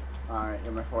you. Alright,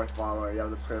 you're my 4th follower. You have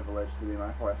the privilege to be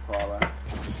my 4th follower.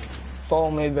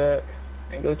 Follow me back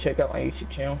and go check out my YouTube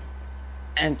channel.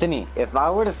 Anthony, if I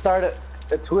were to start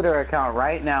a Twitter account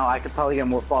right now, I could probably get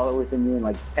more followers than you in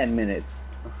like 10 minutes.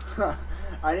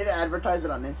 I need to advertise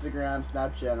it on Instagram,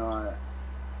 Snapchat, and all that.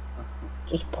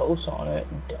 Just post on it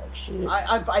and dumb shit.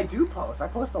 I do post. I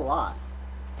post a lot.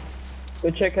 Go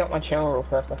check out my channel real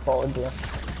fast. I followed you.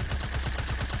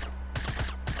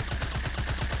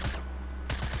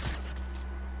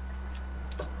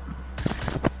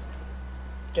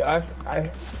 Dude,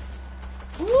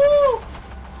 Woo!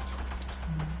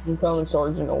 I'm coming,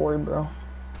 Sergeant. Don't worry, bro.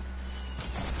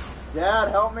 Dad,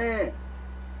 help me!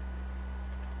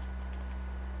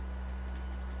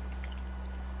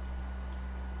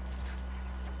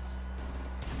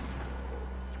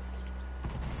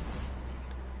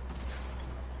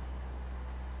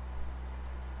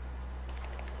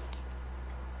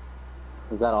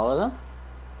 Is that all of them?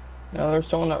 No, there's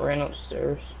someone that ran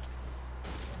upstairs.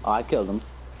 Oh, I killed him.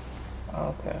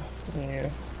 Okay. Yeah.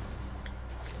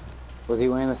 Was he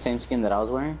wearing the same skin that I was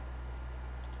wearing?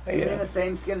 You mean Yeah. the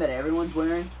same skin that everyone's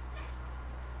wearing?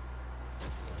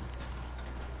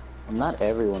 Well, not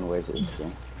everyone wears this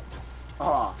skin.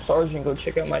 Oh, Sergeant, go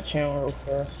check out my channel real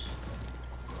fast.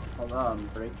 hold on, I'm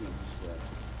breaking shit.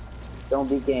 Don't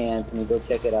be gay, Anthony. Go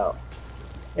check it out.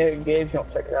 Yeah, Gabe,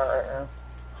 don't check it out right now.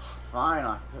 Fine,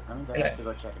 that means I have to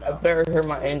go check it I out. better hear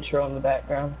my intro in the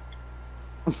background.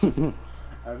 I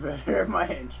better hear my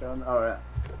intro. Alright.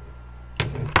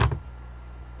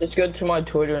 Just go to my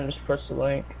Twitter and just press the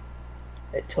link.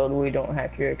 It totally don't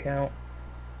hack your account.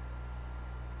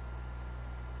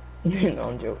 No,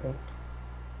 I'm joking.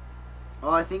 Oh,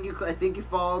 I think you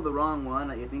followed the wrong one.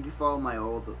 I think you followed my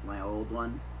old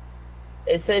one.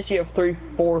 It says you have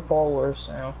 4 followers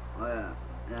now. Oh yeah,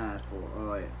 yeah, 4.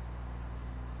 Oh yeah.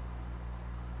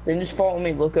 Then just follow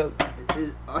me. Look up.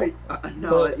 You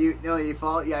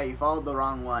followed. Yeah, you followed the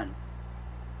wrong one.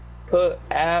 Put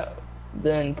at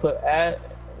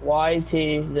YT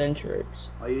then tricks.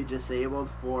 Are you disabled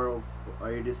war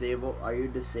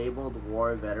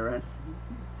veteran?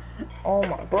 Oh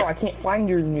my bro, I can't find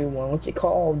your new one. What's it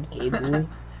called, Gabriel?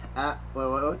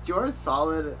 What's yours?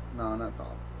 Solid? No, not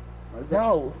solid. What is it?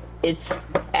 No, it's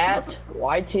at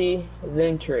YT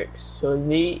then tricks. So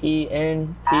VENTRI.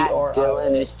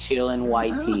 Dylan is chillin'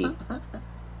 YT.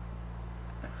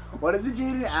 What is it,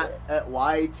 Jaden? At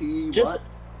YT Just what?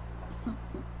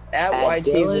 at YT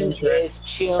then Dylan tricks. is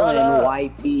chillin'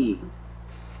 YT.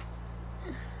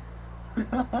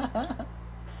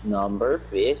 Number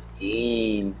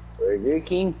 15. Burger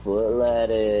King foot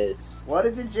lettuce. What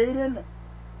is it, Jaden?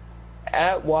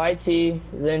 At YT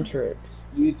then tricks.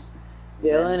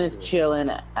 Dylan is chilling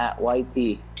at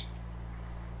YT.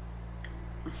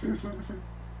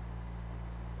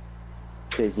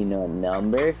 Cause you know,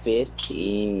 number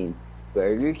 15.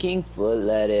 Burger King foot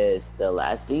lettuce. The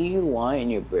last thing you want in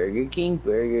your Burger King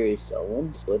burger is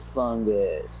someone's foot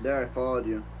fungus. There, I followed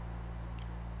you.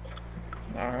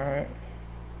 Alright.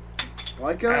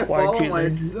 Why can't I At follow YT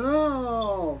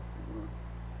myself?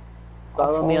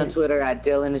 Follow me on Twitter at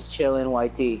Dylan is chillin'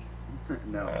 YT.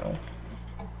 No.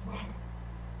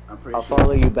 I'm pretty I'll sure.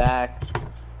 follow you back.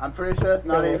 I'm pretty sure that's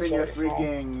not Yeah, even your sorry.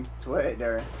 freaking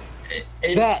Twitter.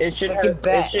 Bet, fucking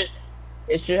bet.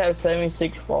 It should have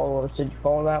 76 followers. Did you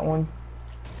follow that one?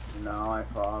 No, I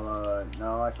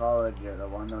followed you. The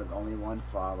one with only one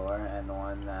follower and the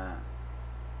one that.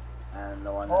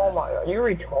 Oh my god,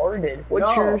 you're retarded. What's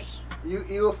No. yours?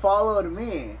 You followed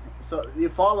me. So you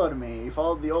followed me. You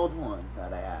followed the old one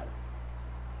that I had.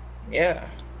 Yeah,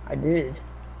 I did.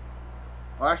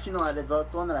 Or actually, no, that's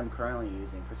the one that I'm currently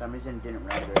using. For some reason, it didn't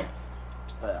render.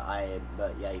 But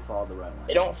yeah, you followed the right one.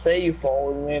 It don't say you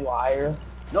followed me, liar.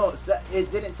 No,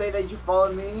 it didn't say that you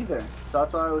followed me either. So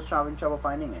that's why I was having trouble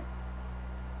finding it.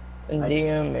 And I-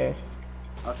 DM me.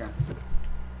 Okay.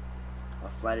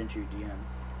 I'll slide into your DMs.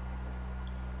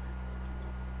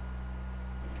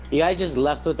 You guys just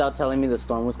left without telling me the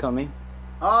storm was coming?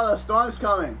 Oh, the storm's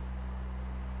coming.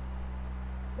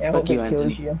 Yeah, I Fuck hope you, it kills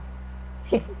Anthony.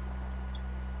 you.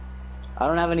 I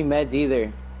don't have any meds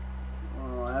either.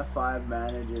 Oh, I have 5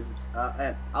 bandages.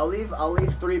 I'll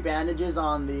leave 3 bandages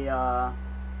on the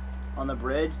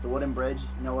bridge, the wooden bridge.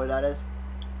 You know where that is?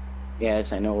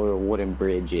 Yes, I know where a wooden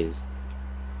bridge is.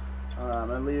 I'm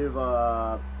gonna leave.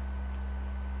 Fuck.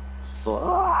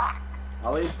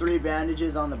 I'll leave 3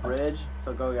 bandages on the bridge.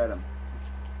 So go get them.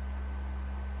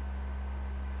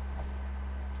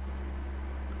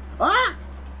 Ah!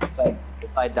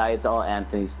 If I die, it's all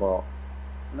Anthony's fault.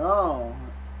 No.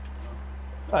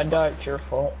 If I die, it's your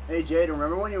fault. Hey Jade,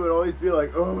 remember when you would always be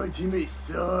like, "Oh, my teammate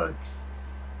sucks."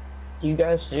 You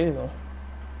guys do.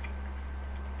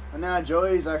 And now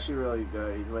Joey's actually really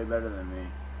good. He's way better than me.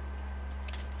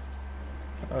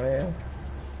 Oh yeah.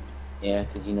 Yeah,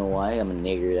 because you know why? I'm a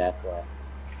nigger, that's why.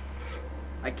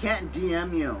 I can't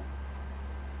DM you.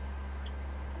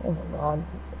 Oh my god.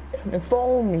 Come and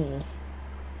follow me.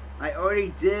 I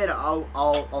already did. I'll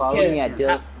Follow take me at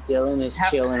you. Dylan is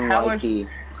chillin' how YT.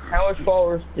 How much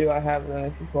followers do I have then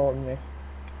if you followed me?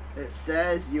 It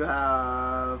says you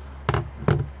have.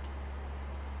 It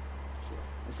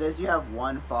says you have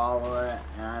 1 follower,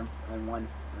 and one.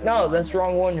 No, that's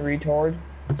wrong one, you retard.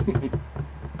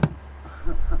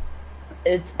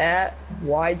 It's at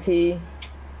YTVENTRIX.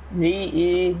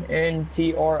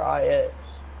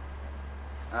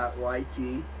 At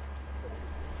YT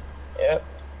Yep.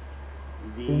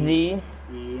 V V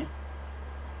E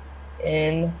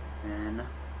N N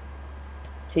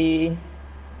T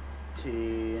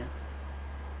T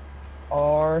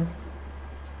R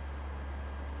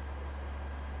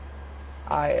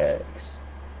I X.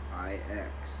 I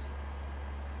X.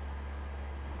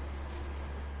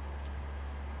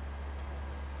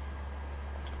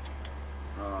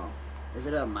 Oh, is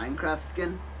it a Minecraft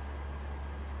skin?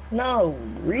 No,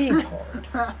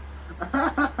 retard.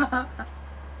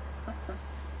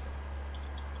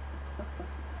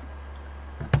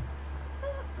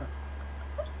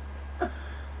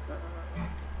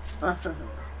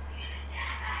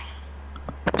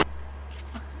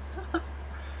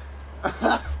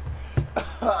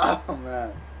 Oh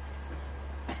man.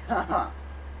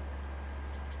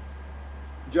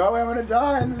 Joey, I'm gonna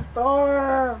die in the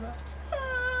storm.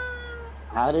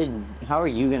 How are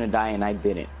you gonna die and I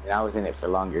didn't? And I was in it for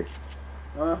longer.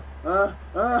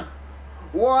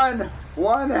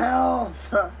 One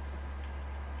health.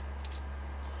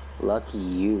 Lucky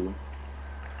you.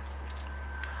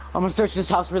 I'm gonna search this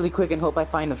house really quick and hope I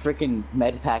find a freaking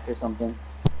med pack or something.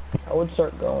 I would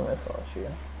start going if I was you.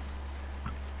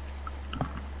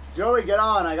 Joey, get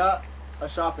on. I got a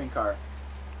shopping cart.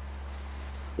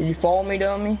 Did you follow me,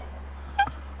 dummy?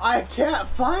 I can't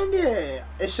find it.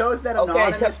 It shows that Okay,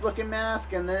 anonymous looking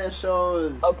mask, and then it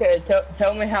shows. Okay,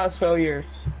 tell me how to spell yours.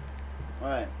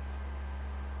 Alright.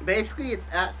 Basically, it's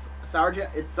at Sergeant.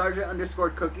 It's Sergeant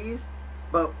 _ cookies,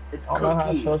 but it's I don't know how to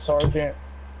cookie. spell sergeant.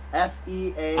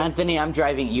 SEA. Anthony, I'm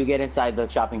driving. You get inside the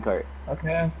shopping cart.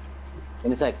 Okay.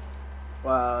 In a sec.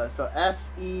 So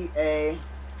SEAR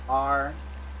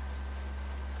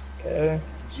Okay.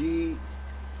 GENT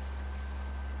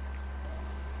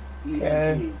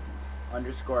Okay.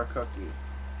 _ cookie.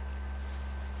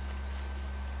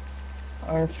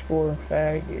 _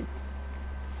 faggot.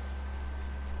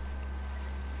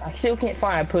 I still can't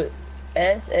find. I put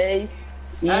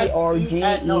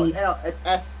S-E-A. No, E-R-G-E. no, it's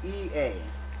S-E-A.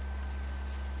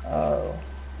 Oh.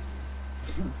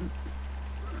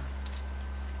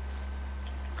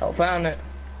 Oh, found it.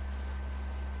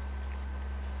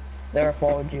 There, I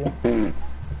followed you.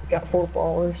 Got 4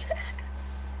 followers.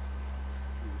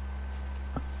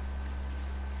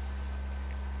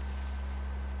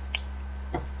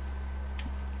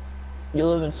 You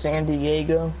live in San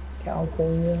Diego,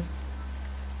 California?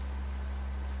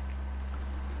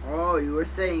 Oh, you were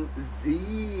saying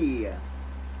Z.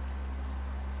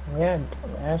 Yeah,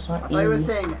 that's I not thought you were E.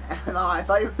 saying, no, I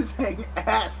thought you were saying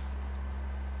S.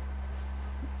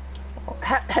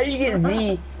 How do you get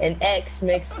Z and X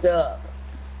mixed up?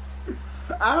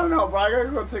 I don't know, but I gotta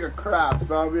go take a crap,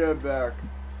 so I'll be right back.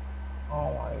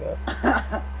 Oh my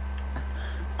god.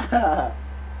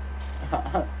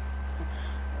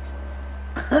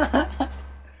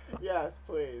 Yes,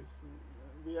 please.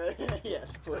 Yes,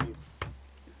 please.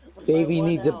 With Baby my one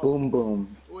needs a health. boom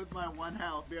boom. With my 1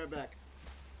 health, be right back.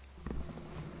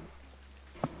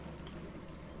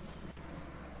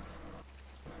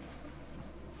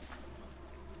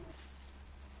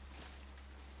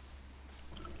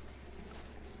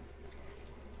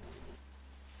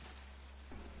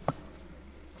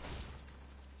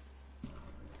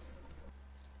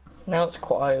 Now it's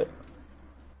quiet.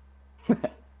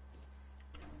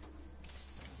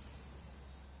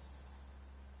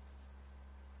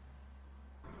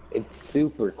 It's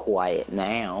super quiet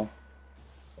now.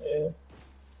 Yeah.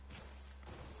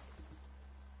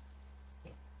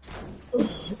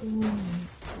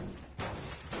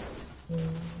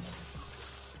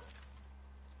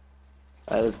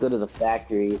 Let's go to the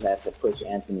factory. You have to push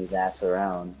Anthony's ass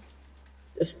around.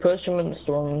 Just push him in the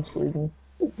storm and leave him.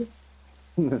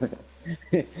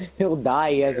 He'll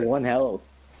die. He has 1 health.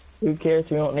 Who cares?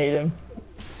 We don't need him.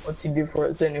 What's he do for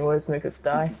us anyways? Make us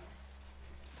die?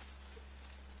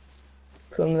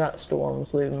 Put him in that storm,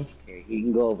 let's leave him. Here, you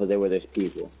can go over there where there's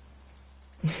people.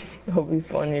 It'll be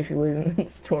funny if you leave him in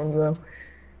the storm though.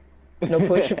 No,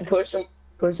 push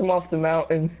him off the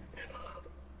mountain.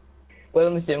 Wait,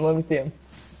 let me see him. Let me see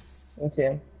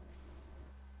him.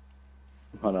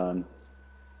 Hold on.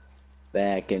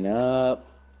 Backing up.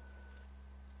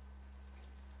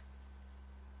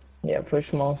 Yeah, push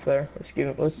him off there. Let's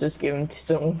just give him to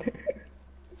someone.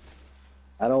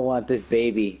 I don't want this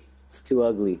baby. It's too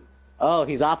ugly. Oh,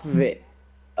 he's off of it.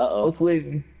 Uh-oh. Let's leave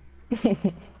him.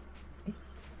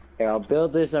 Here, I'll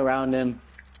build this around him.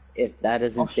 If that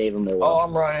doesn't save him, it will. Oh,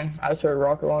 I'm running. I just heard a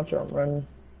rocket launcher. I'm running.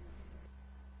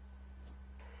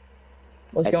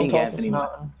 Let's I go on think top Anthony. of this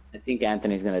mountain. I think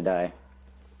Anthony's gonna die.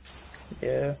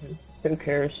 Yeah. Who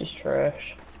cares? He's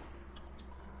trash.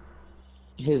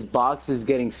 His box is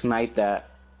getting sniped at.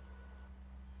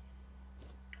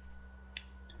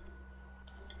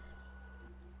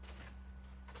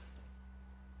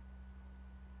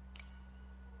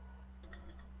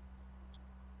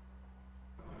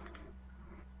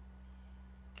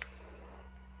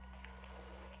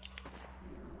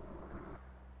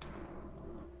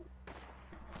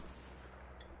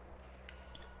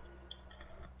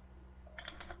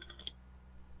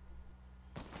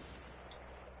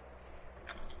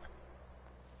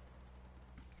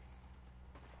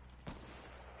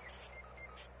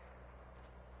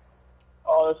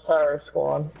 Oh, it's Tire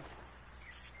Squad.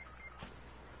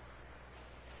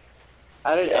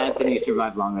 How did Anthony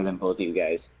survive longer than both of you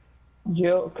guys?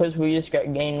 Jill, because we just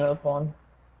got ganged up on.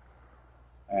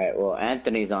 Alright, well,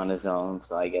 Anthony's on his own,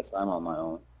 so I guess I'm on my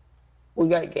own. We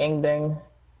got gangbanged.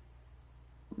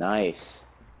 Nice.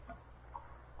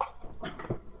 I'm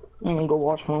gonna go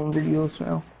watch my own videos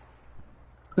now.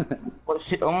 I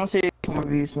wanna see some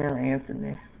reviews from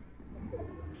Anthony.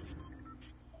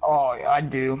 Oh, yeah, I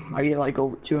do. I get like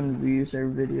over 200 views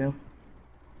every video.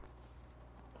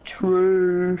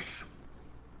 Truce.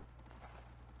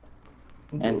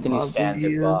 Anthony's fans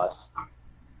are boss.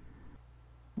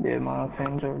 Yeah, my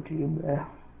fans are too bad.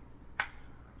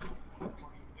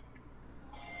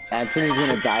 Anthony's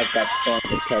gonna dive that storm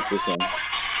that catches him.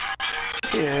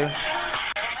 Yeah.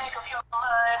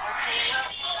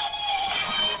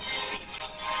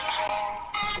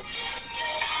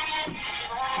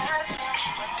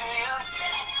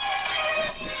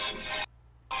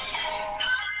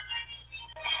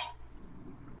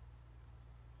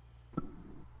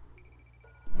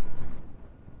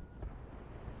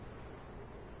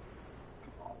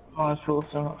 Oh, I feel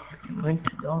so freaking linked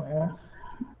to dumbass.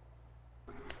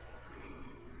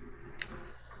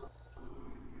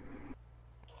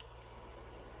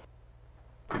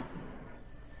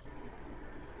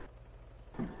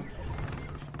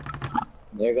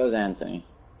 There goes Anthony.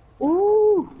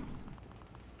 Ooh!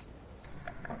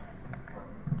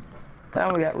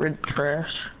 Now we got rid of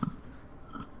trash.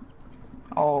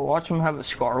 Oh, watch him have a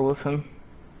scar with him.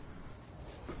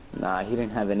 Nah, he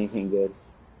didn't have anything good.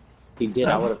 If he did,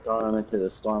 I would have thrown him into the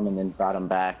storm and then brought him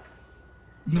back.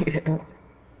 Yeah.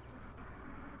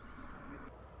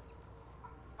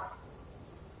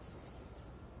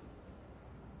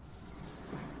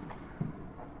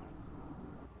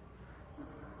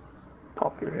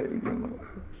 Pop your head again,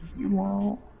 motherfucker. You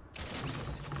won't.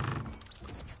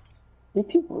 These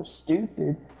people are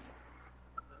stupid.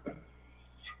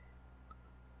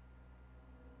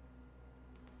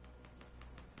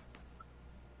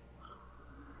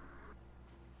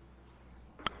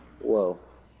 Whoa.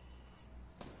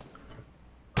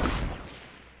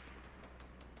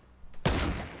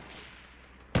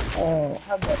 Oh,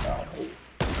 how about that?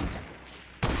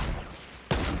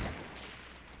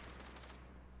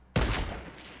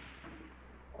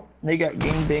 They got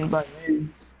gang banged by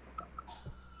noobs.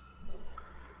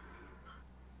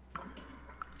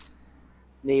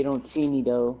 They don't see me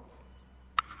though.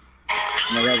 Oh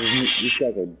my god, these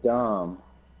guys are dumb.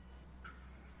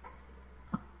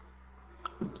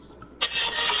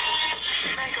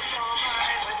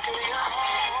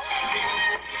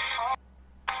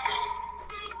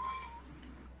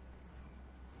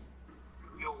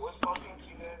 Yo, what's talking to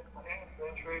you guys? My name is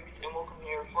Centric, and welcome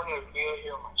here for another video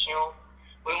here on my channel.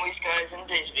 But anyways, guys, in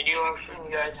today's video, I'm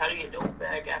showing you guys how to get the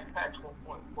bag after patch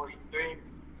 1.43.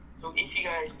 So if you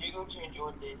guys do go to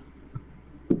enjoy this,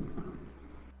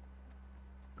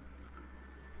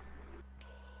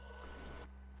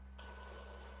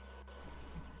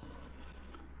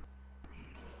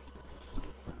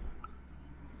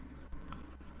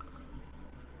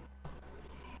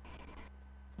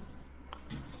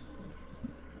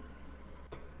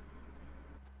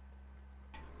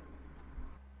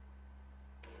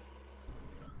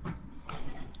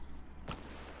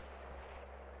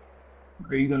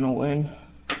 Are you gonna win?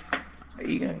 Are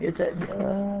you gonna get that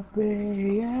dub?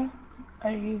 Yeah.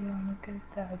 Are you gonna get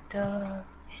that dub?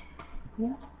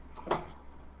 Yeah.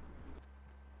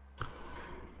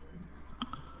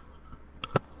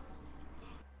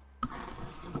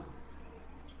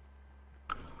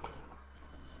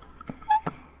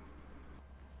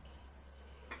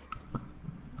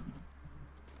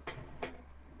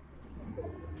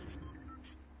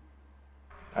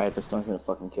 Alright, the storm's gonna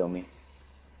fucking kill me.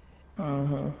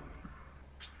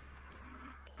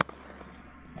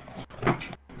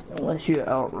 Unless you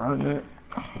outrun it.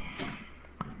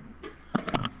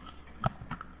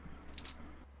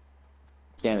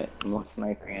 Damn it, I'm on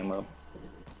sniper ammo.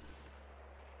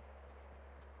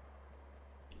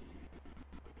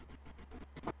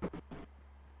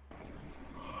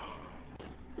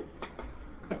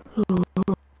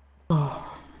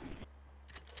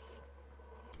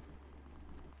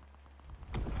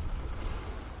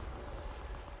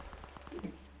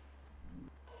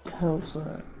 How's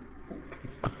that?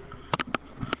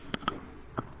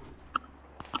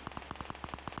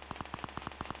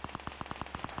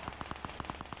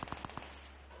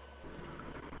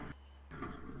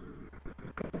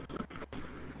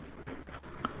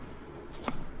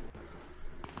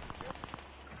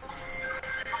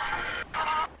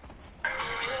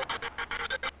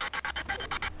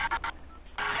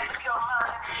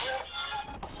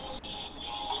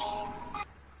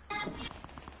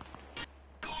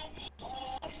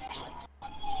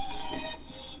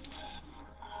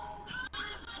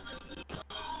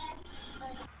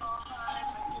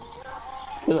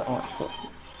 Look at that one.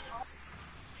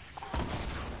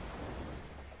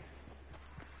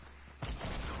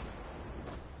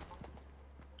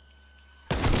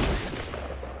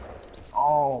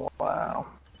 Oh, wow.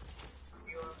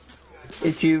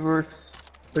 It's you versus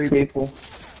 3 people.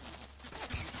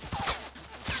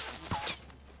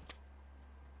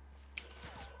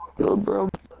 Good, bro.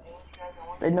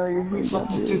 They know you're here. Fuck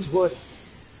this dude's wood.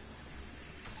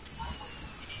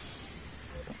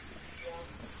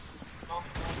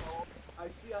 I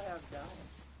see I have down.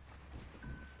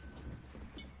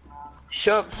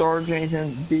 Shut up, Sergeant. He's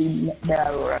in big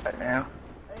battle right now.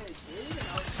 Hey, dude,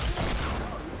 I was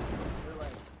they're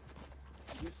like,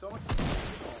 you so much.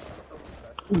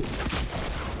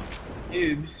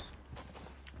 Noobs.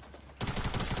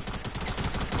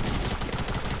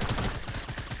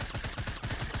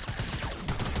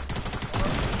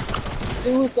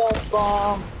 Suicide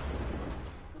bomb!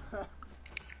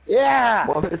 Yeah!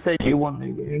 Well, if it said you won the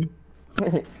game.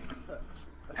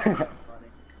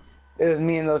 It was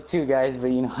me and those 2 guys, but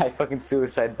you know, I fucking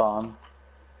suicide bomb.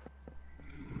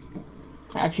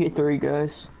 Actually, 3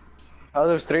 guys. Oh,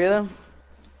 there was 3 of them?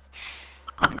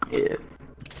 Yeah.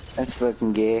 That's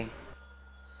fucking gay.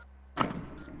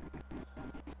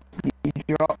 You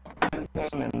drop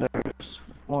them and there's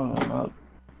one up.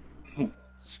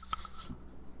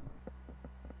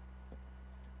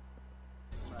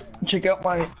 Check out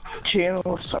my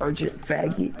channel, Sergeant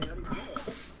Faggot.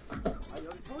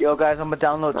 Yo, guys, I'm gonna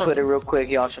download Twitter real quick.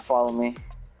 Y'all should follow me.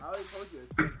 I already told you,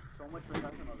 it's so much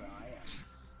professional than I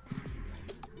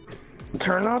am.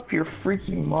 Turn up your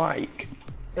freaking mic.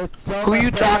 It's so Who much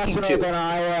you talking professional to? than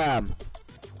I am.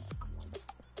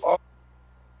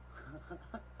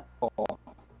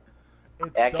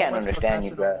 It's I so can't much understand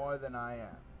you, professional bro. More than I am.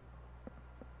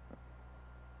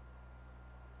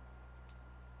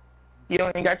 You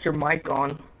only got your mic on.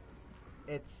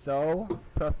 It's so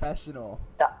professional.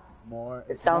 Stop. More.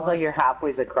 It sounds like you're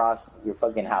halfway across your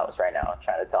fucking house right now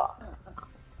trying to talk.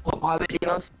 Well, my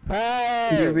videos, your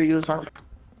Hey! videos aren't.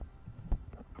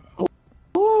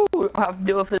 Ooh, we don't have to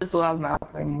deal with his loud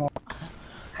mouth anymore.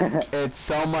 It's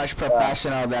so much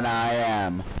professional than I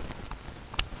am.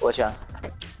 What's up?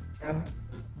 Yeah.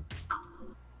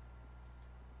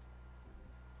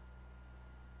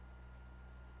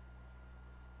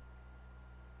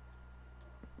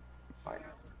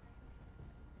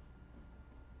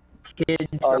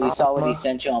 Kid Oh, you saw what he drama.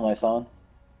 sent you on my phone?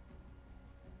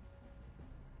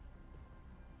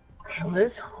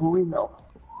 Let's hurry up.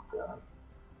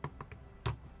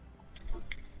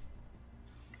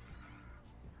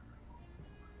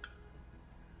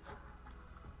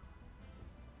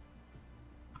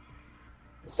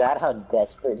 Is that how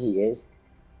desperate he is?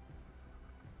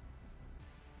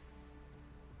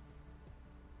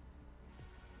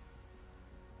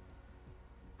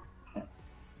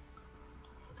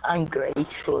 I'm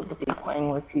grateful to be playing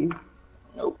with you.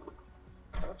 Nope.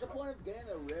 What's the point of getting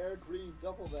a rare green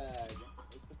duffel bag?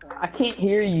 What's the point? I can't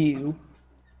hear you.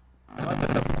 What's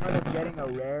the point of getting a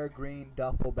rare green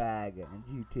duffel bag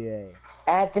in GTA?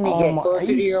 Anthony, Oh get my- closer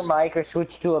to your mic or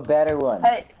switch to a better one.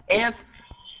 Hey,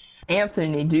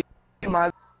 Anthony, do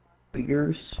my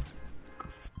figures.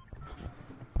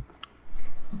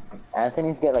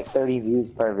 Anthony's get like 30 views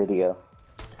per video.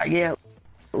 I get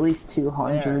at least There,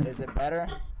 200. is it better?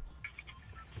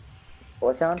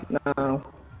 What's on? No.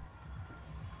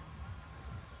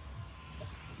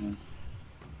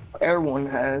 Everyone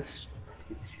has.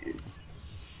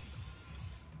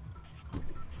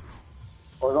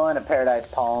 We're going to Paradise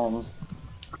Palms.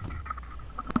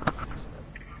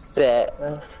 Bet.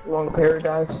 Wrong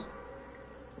paradise.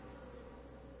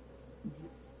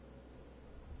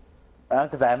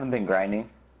 Because I haven't been grinding.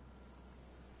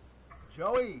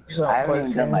 Joey! He's not I haven't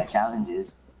even done my playing.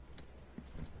 challenges.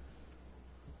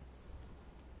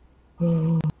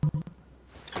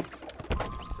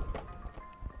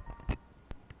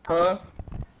 Huh?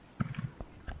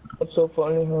 What's so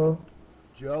funny, huh?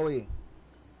 Joey.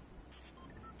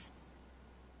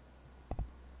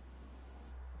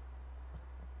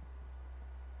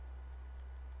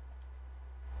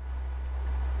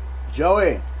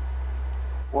 Joey!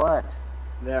 What?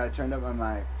 There, I turned up my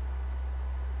mic.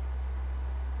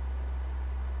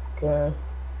 Okay.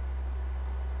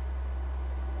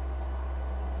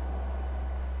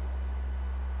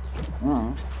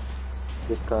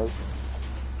 Just cause.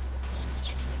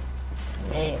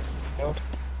 Man.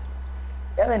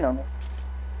 Yeah, they know me.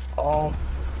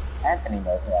 Anthony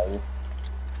knows me at least.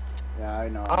 Yeah, I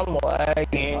know. I'm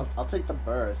lagging. I'll take the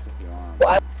burst if you want.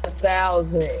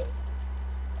 5,000.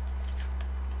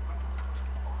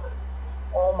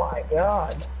 Oh my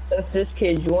god. Since this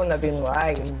kid joined, I've been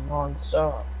lagging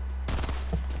non-stop.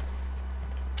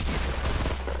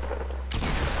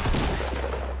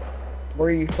 Where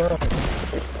are you from?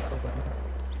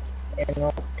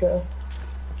 Antarctica?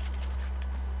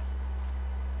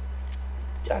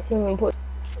 I can't even play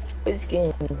this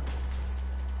game.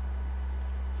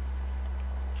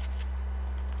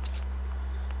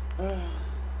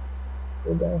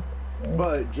 Go down.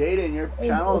 But Jaden, your Hey,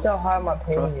 channel's look how high my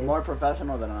ping is. more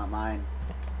professional than mine.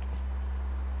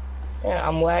 Yeah,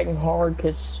 I'm lagging hard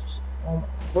because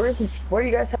where is this? Where are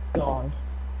you guys having on?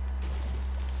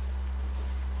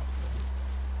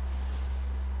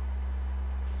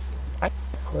 I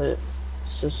quit.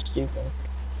 It's so stupid.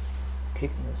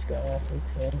 Kicking this guy off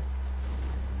the team.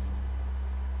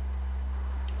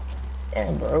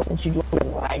 Damn, bro, since you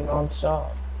been lagging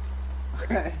non-stop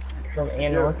from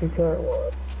Antarctica or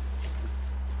what?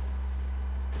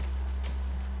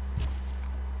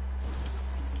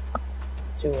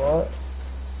 Do what?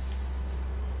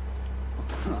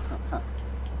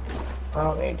 I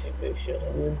don't need to big shit,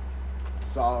 dude.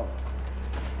 Solid.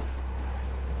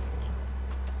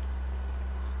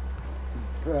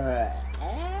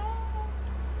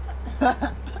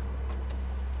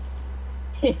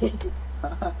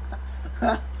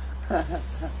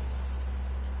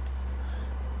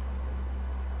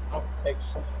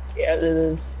 Yeah, it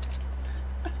is.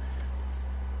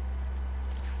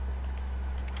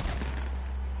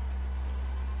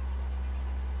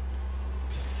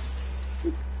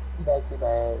 That's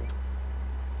bad.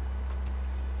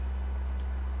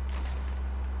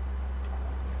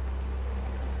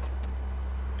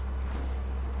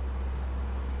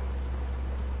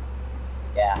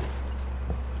 Yeah.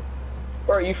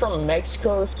 Bro, are you from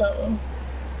Mexico or something?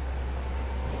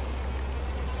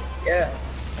 Yeah.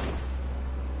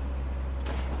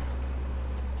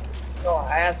 No,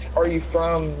 I asked, are you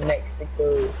from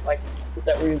Mexico? Like, is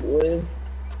that where you live?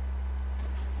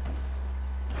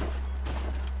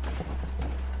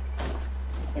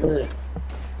 Really?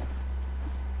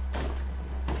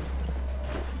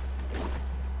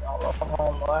 I don't know how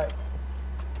I'm like.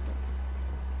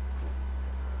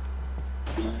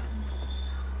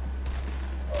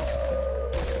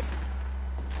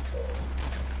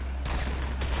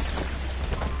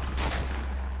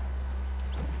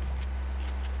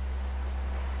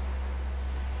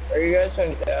 Are you guys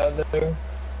going down there?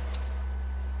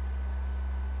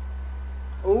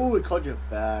 Ooh, it called you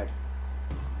a fag.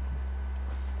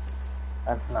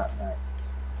 That's not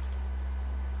nice.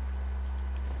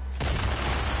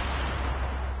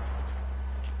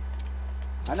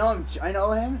 I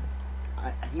know him.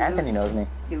 Anthony knows me.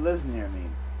 He lives near me.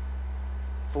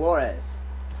 Flores.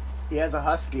 He has a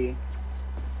husky.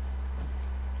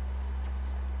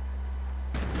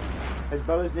 His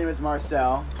brother's name is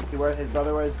Marcel. His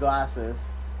brother wears glasses.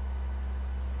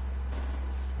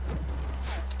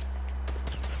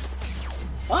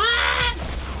 What?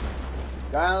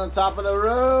 Guy on the top of the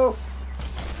roof.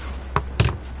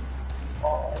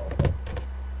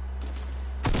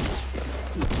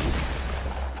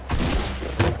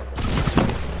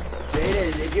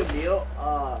 Jaden, did you mute?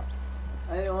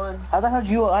 Anyone? How the hell did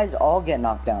you guys all get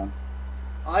knocked down?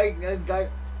 This guy.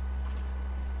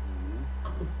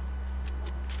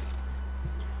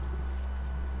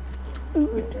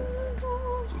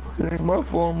 My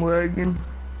phone lagging.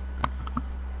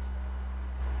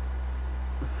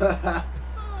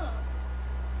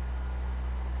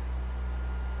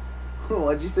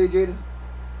 What'd you say, Jaden?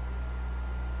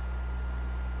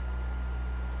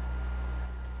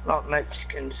 Not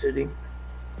Mexican City.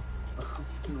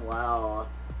 Wow.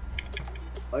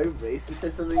 Are you racist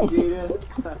or something,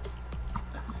 Jaden?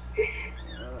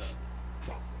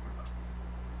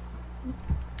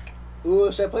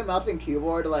 Ooh, should I play mouse and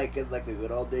keyboard like in like the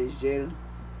good old days, Jaden?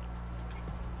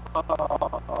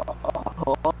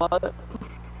 What?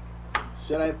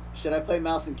 Should I play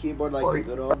mouse and keyboard like the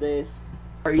good old days?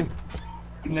 Are you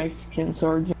Mexican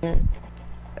Sergeant?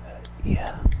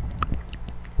 Yeah.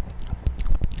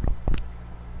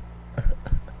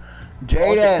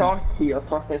 Jaden. Talk to you. I'm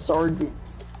talking Sergeant.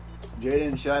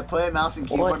 Jaden, should I play mouse and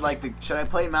keyboard What? like the? Should I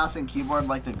play mouse and keyboard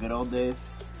like the good old days?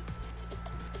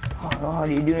 Oh God,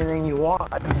 you do anything you want.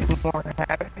 I do more than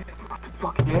happy.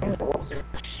 Fucking animals.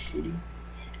 Shitty.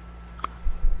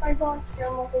 I got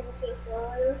grandma take it to the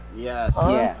simulator. Yes.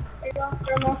 Yeah. I got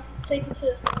grandma take it to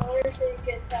the simulator so you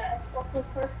get that Xbox with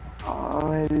her.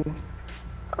 Maybe.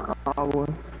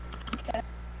 Probably.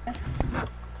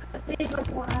 They like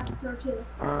want to ask her too.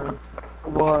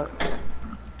 What?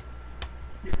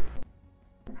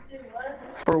 Do what?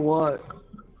 For what?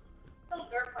 Some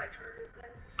verify charger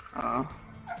thing.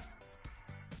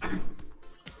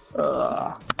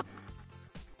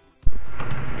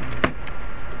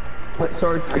 What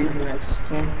Sergeant are you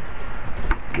Mexican?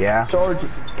 Yeah.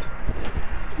 Sergeant.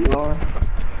 You are?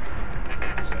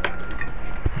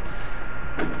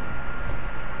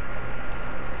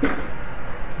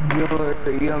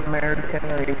 Are you American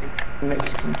or are you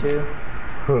Mexican too?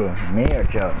 Who? Me or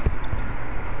Joe?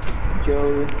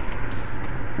 Joe.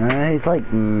 He's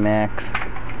like mixed.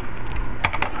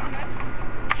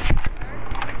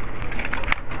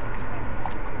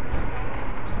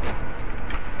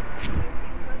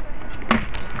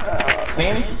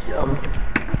 Man, it's dumb.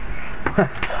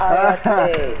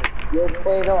 Cállate. Yo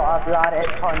puedo hablar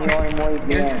español muy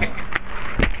bien.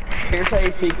 Here's how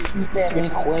you speak De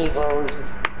mis juegos.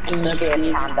 Así que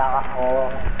pendejo.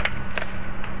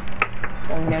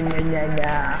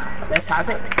 Let's have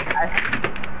it.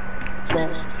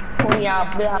 Spanish.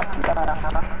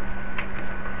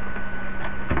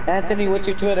 Anthony, what's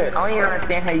your Twitter? I don't even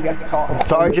understand how you guys talk.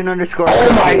 Sergeant underscore.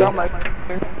 Oh my god, my.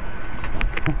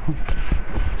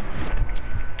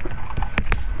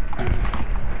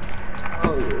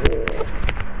 Oh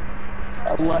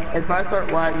yeah. If I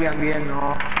start lagging, I'm getting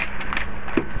off.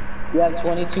 You have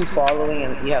 22 following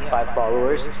and you have 5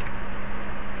 followers.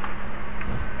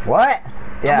 What?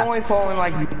 Yeah. I'm only falling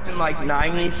like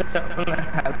 90 something. I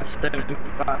have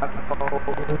 75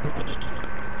 followers.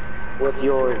 What's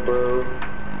yours, bro?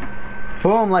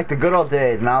 Boom, like the good old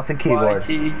days, mouse and keyboard.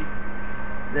 YT,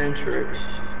 then tricks.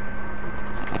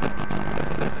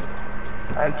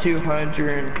 I have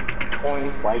 220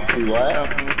 YT what?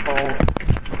 something followers.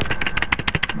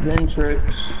 Then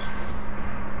tricks.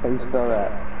 How do you spell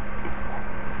that?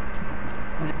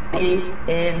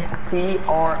 ENTRIX.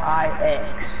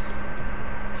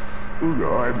 Ooh,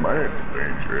 God, my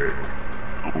name's Tricks.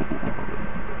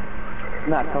 It's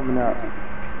not coming up.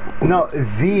 No,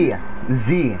 Z-E-N-T.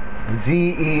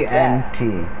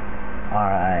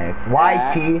 Alright.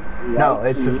 Y-T. No,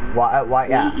 it's Y,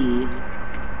 yeah. C-E.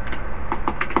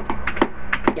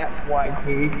 Yeah, YT.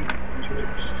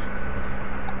 Tricks.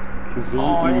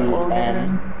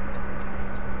 Z-E-N.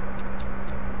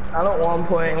 I don't want to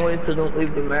play anyway, so don't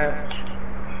leave the match.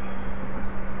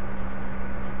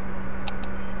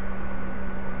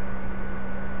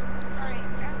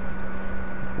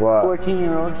 What?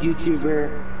 14-year-old YouTuber.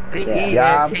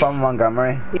 Yeah, I'm from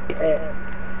Montgomery. I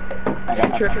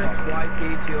got Tricks, myself.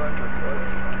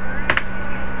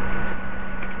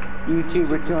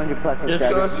 YouTuber 200 plus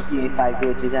subscribers, GTA 5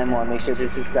 glitches and more. Make sure to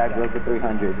subscribe, go to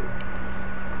 300.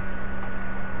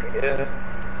 Yeah.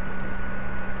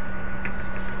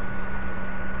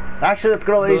 Actually, let's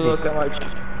go easy. Look at my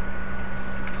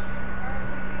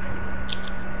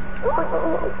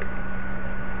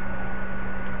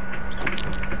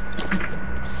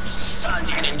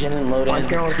Didn't load My in.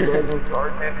 channel's loading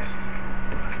Sargent.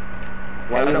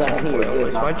 Why are you letting me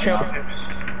It's my channel.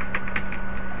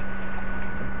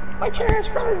 My channel's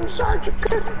loading Sergeant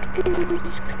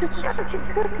Cookies. Sergeant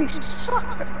Cookies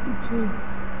sucks.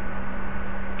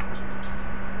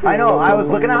 I know, I was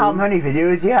looking at how many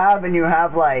videos you have, and you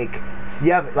have like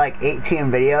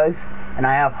 18 videos, and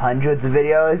I have hundreds of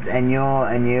videos, and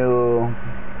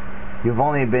you've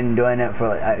only been doing it for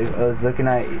like, I was looking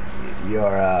at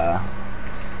your,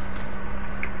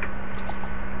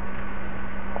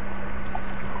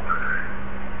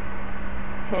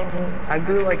 I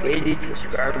grew like 80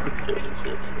 subscribers just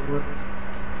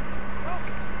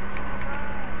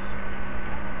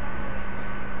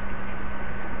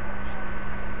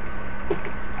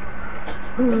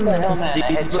What the hell, man? A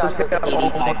headshot does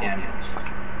 85 damage.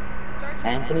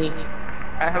 Anthony?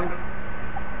 I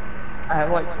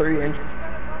have like 3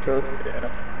 intros. Yeah.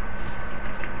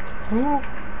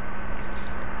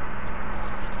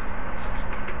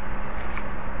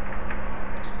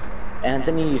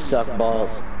 Anthony, you suck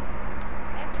balls.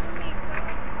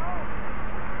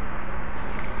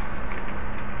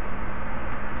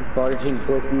 Barging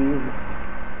cookies.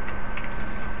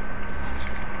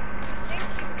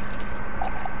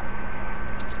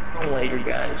 Later,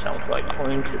 guys. Sounds like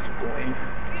playing to the point.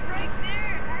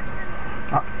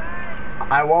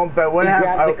 I won't, but wouldn't have,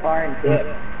 Grab the car and dip.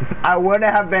 I wouldn't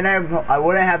have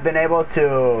been able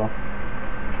to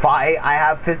fight. I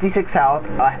have 56 health,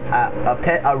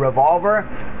 a revolver,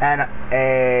 and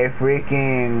a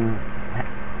freaking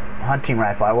hunting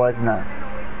rifle. I wasn't a...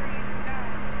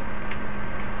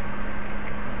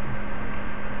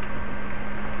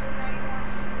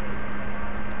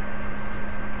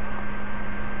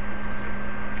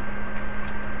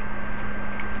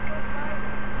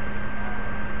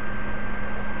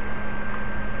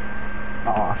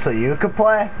 Oh, so you could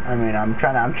play? I mean, I'm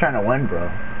trying to win,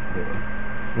 bro.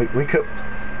 We could.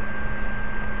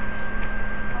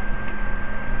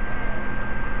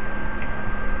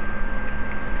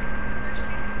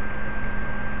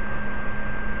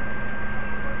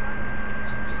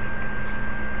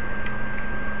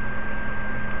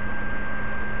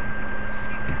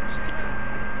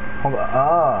 Hold on.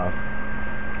 Oh.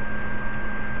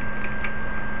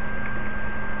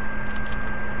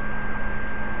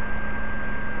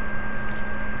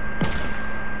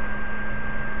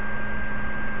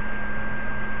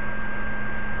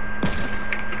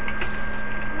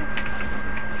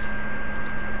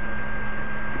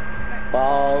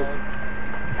 Balls.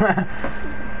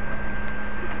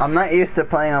 I'm not used to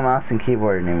playing on mouse and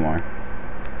keyboard anymore.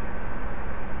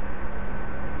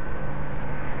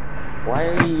 Why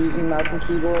are you using mouse and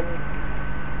keyboard?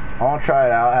 I won't try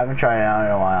it out. I haven't tried it out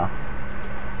in a while.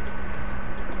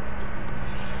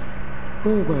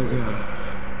 Oh my god.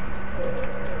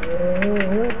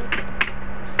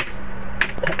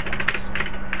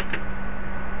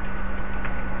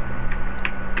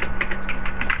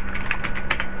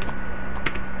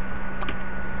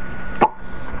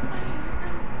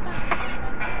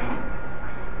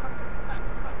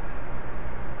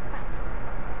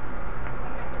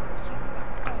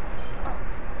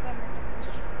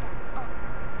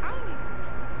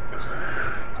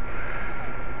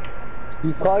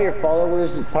 You call your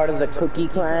followers part of the Cookie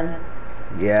Clan?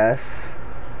 Yes.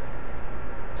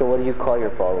 So what do you call your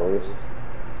followers?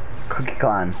 Cookie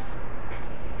Clan.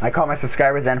 I call my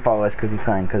subscribers and followers Cookie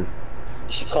Clan because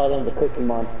You should call them the Cookie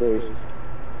Monsters.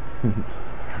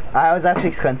 I was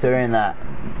actually considering that,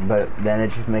 but then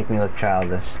it just make me look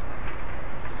childish.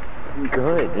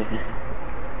 Good.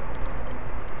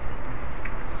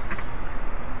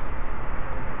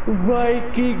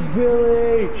 Viking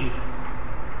Village!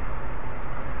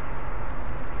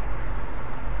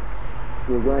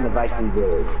 We're going to Viking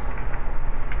Village.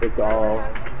 It's all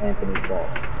Anthony's fault.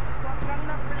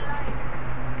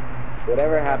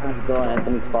 Whatever happens, it's all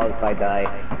Anthony's fault if I die.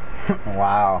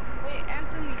 Wow. Wait,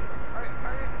 Anthony, are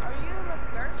you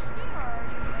like dark skin or are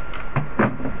you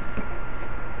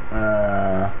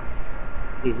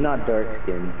mixed? He's not dark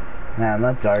skinned. Nah, I'm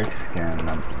not dark skinned.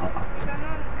 Because I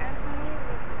know Anthony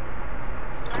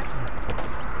with black skin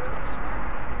is really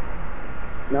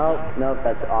smart. Nope,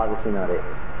 that's obviously not it.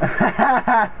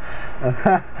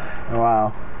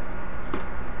 Wow.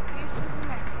 He used to be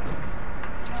my friend.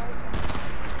 No, he's not.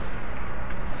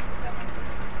 Definitely.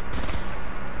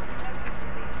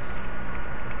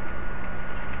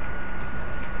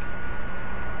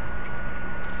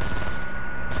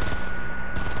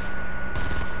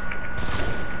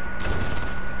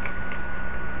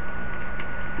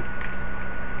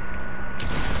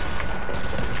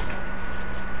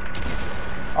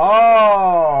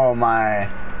 Oh my.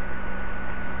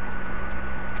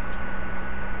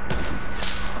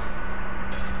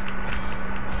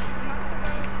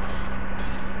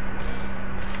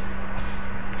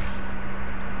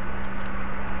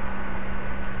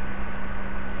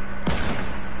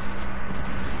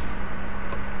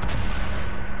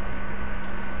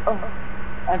 Oh,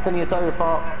 Anthony, it's all your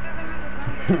fault.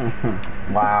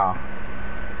 Wow.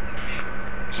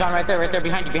 Sean, right there,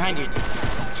 behind you.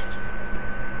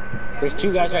 There's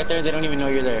two guys right there, they don't even know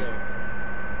you're there.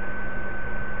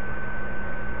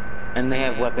 And they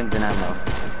have weapons and ammo.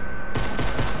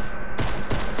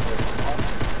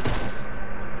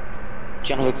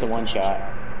 John Wick's a one shot.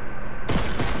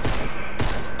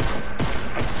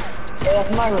 Hey,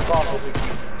 that's my revolver.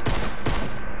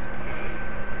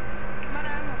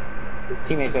 His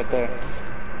teammate's right there.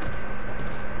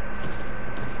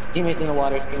 Teammate's in the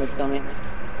water, his teammate's coming.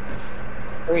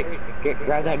 Hurry,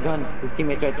 grab that gun. His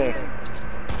teammate's right there.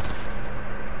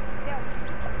 Yes.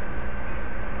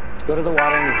 Go to the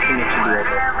water and his teammate should be right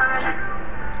there.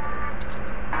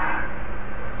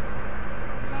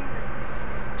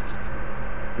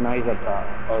 Now he's up top.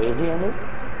 Oh, is he under?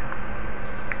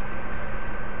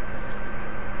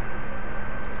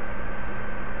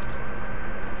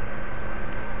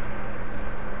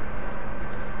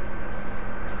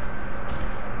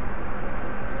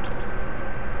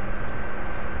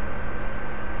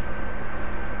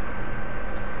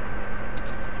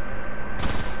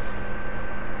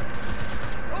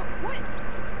 Oh, what?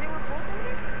 They were both in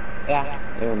there? Yeah,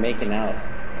 they were making out.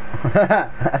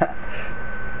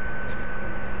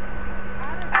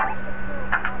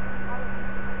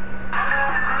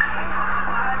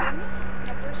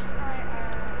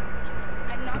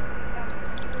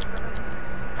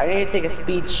 I need to take a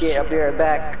speed shit. I'll be right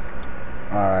back.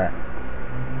 Alright.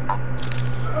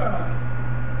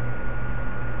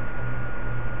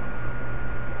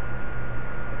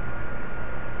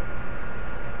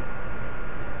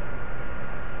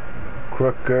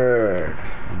 Crooked.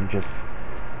 Let me just...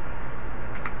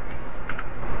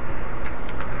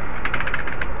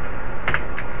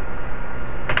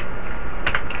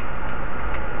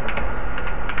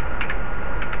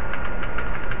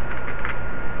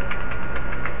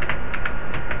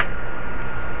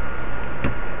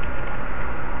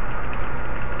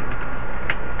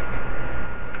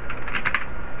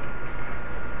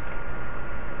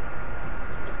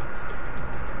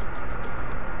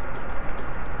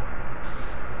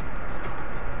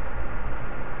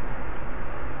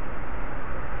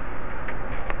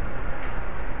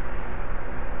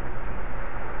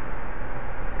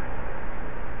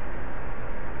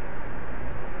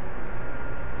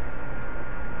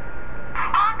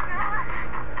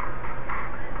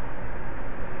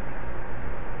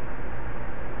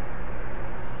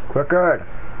 Crooked.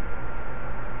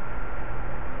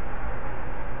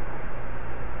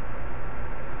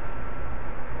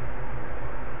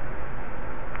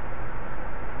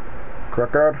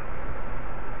 Crooked.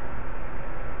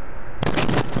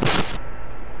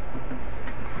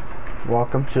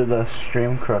 Welcome to the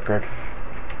stream, Crooked.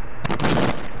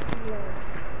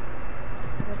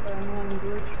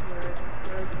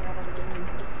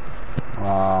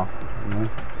 Wow.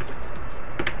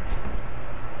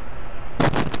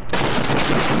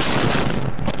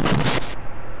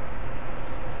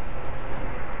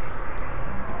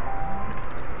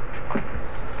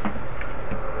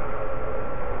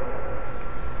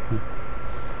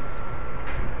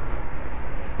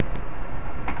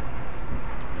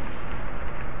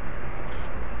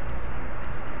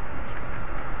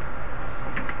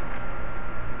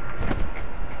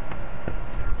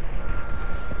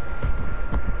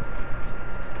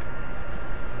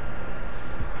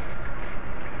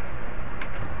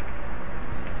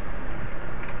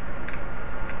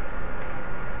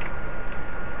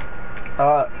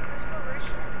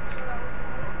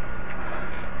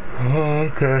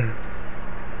 Okay.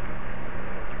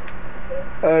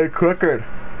 Hey, Cricket.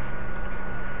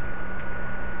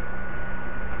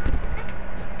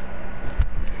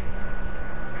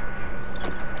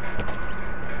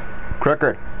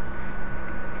 Cricket.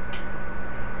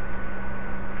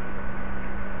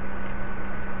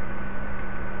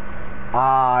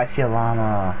 Ah, I see a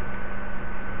llama.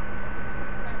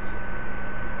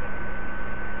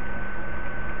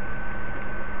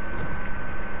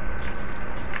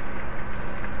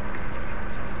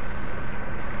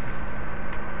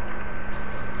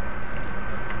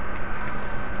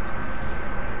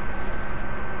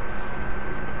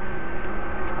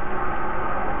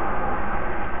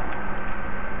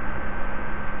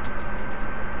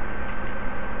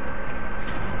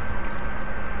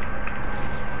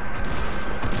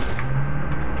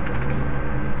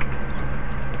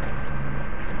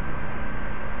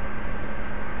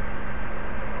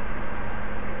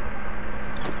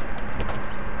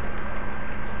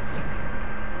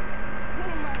 Oh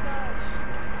my gosh.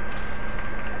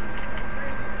 It's like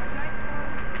great. It's nightfall.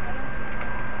 I don't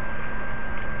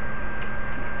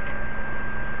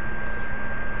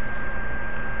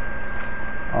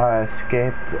I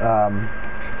escaped.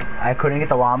 I couldn't get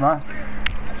the llama.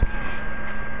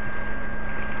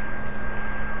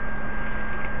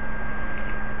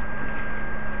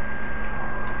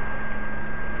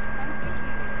 I'm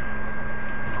confused.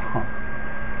 Huh.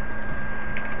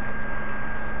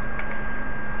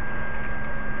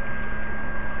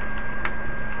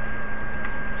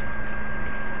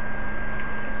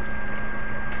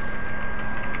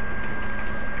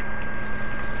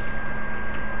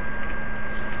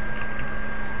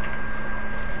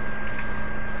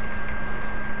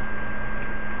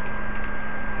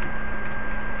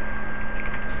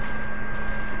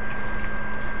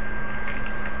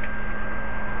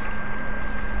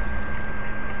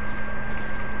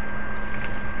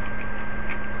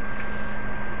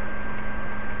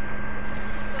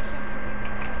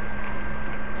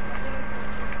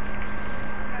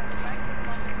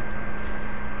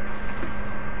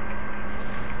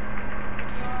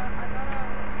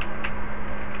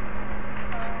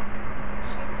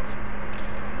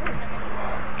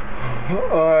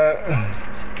 Alright.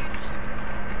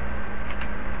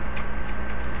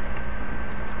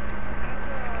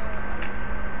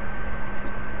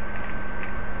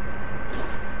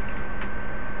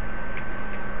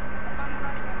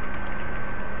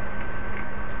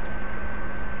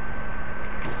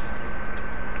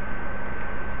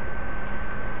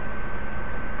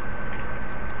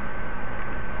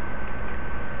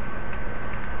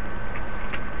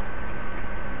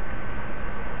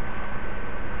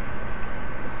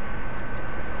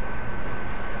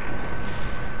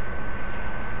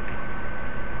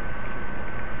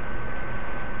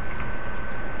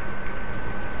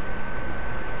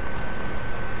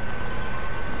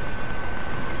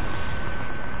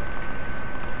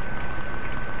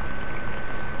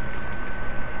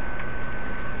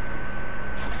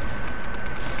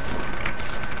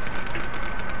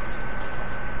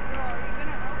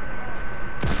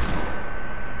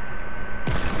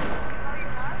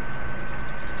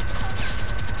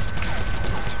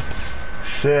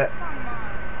 Shit.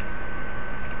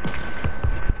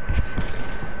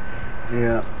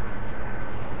 Yeah.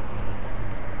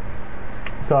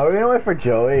 So are we gonna wait for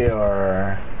Joey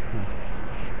or?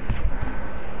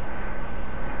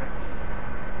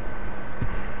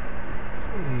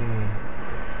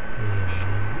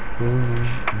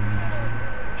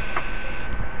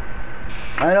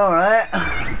 I know, right?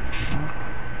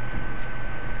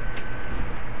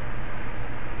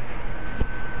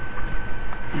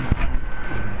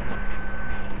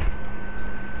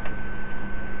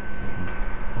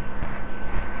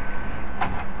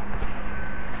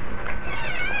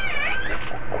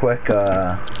 Quick,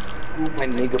 My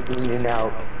nigga bleeding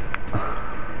out.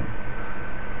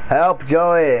 help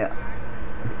Joey!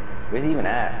 Where's he even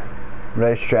at?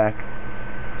 Racetrack.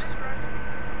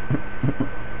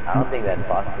 I don't think that's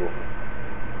possible.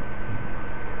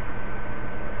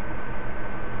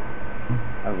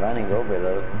 I'm running over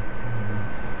though.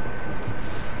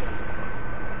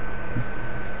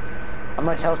 How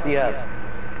much health do you have?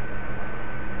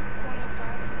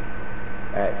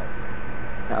 25. Alright.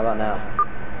 How about now?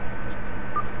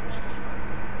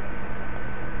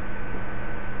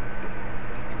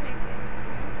 You can make it.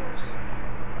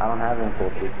 I don't have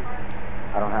impulses.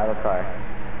 I don't have a car.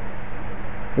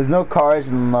 There's no cars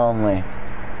in Lonely.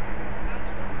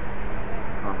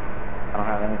 Oh, I don't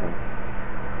have anything.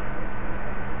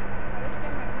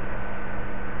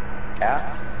 Yeah?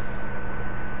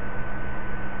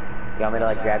 You want me to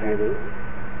like grab your loot?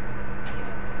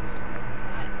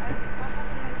 I have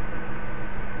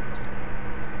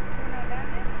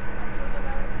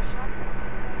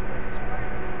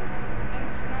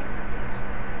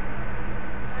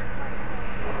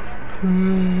Where's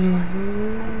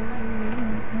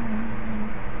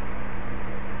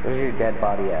your dead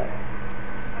body at?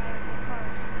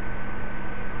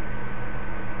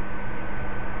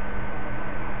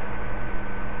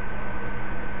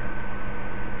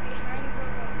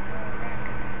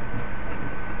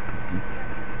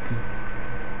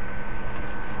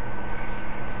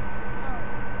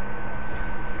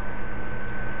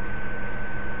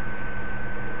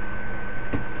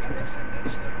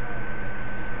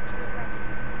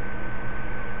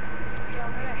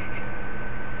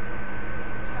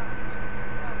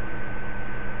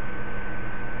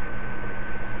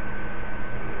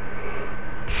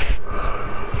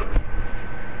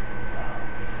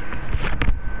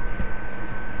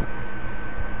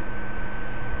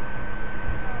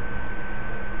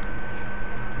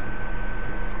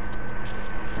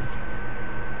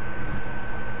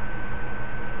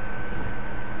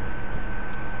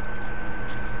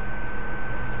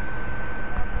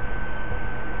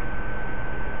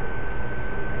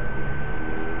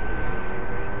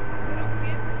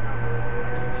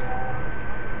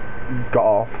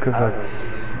 Golf,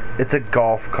 because it's a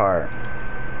golf cart.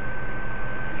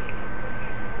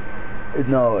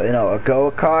 No, a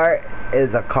go-kart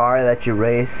is a car that you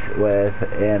race with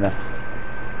in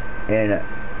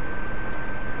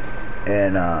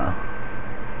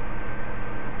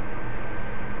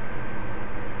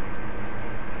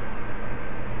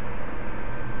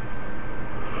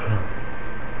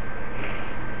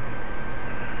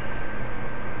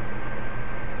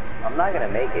I'm not gonna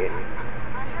make it.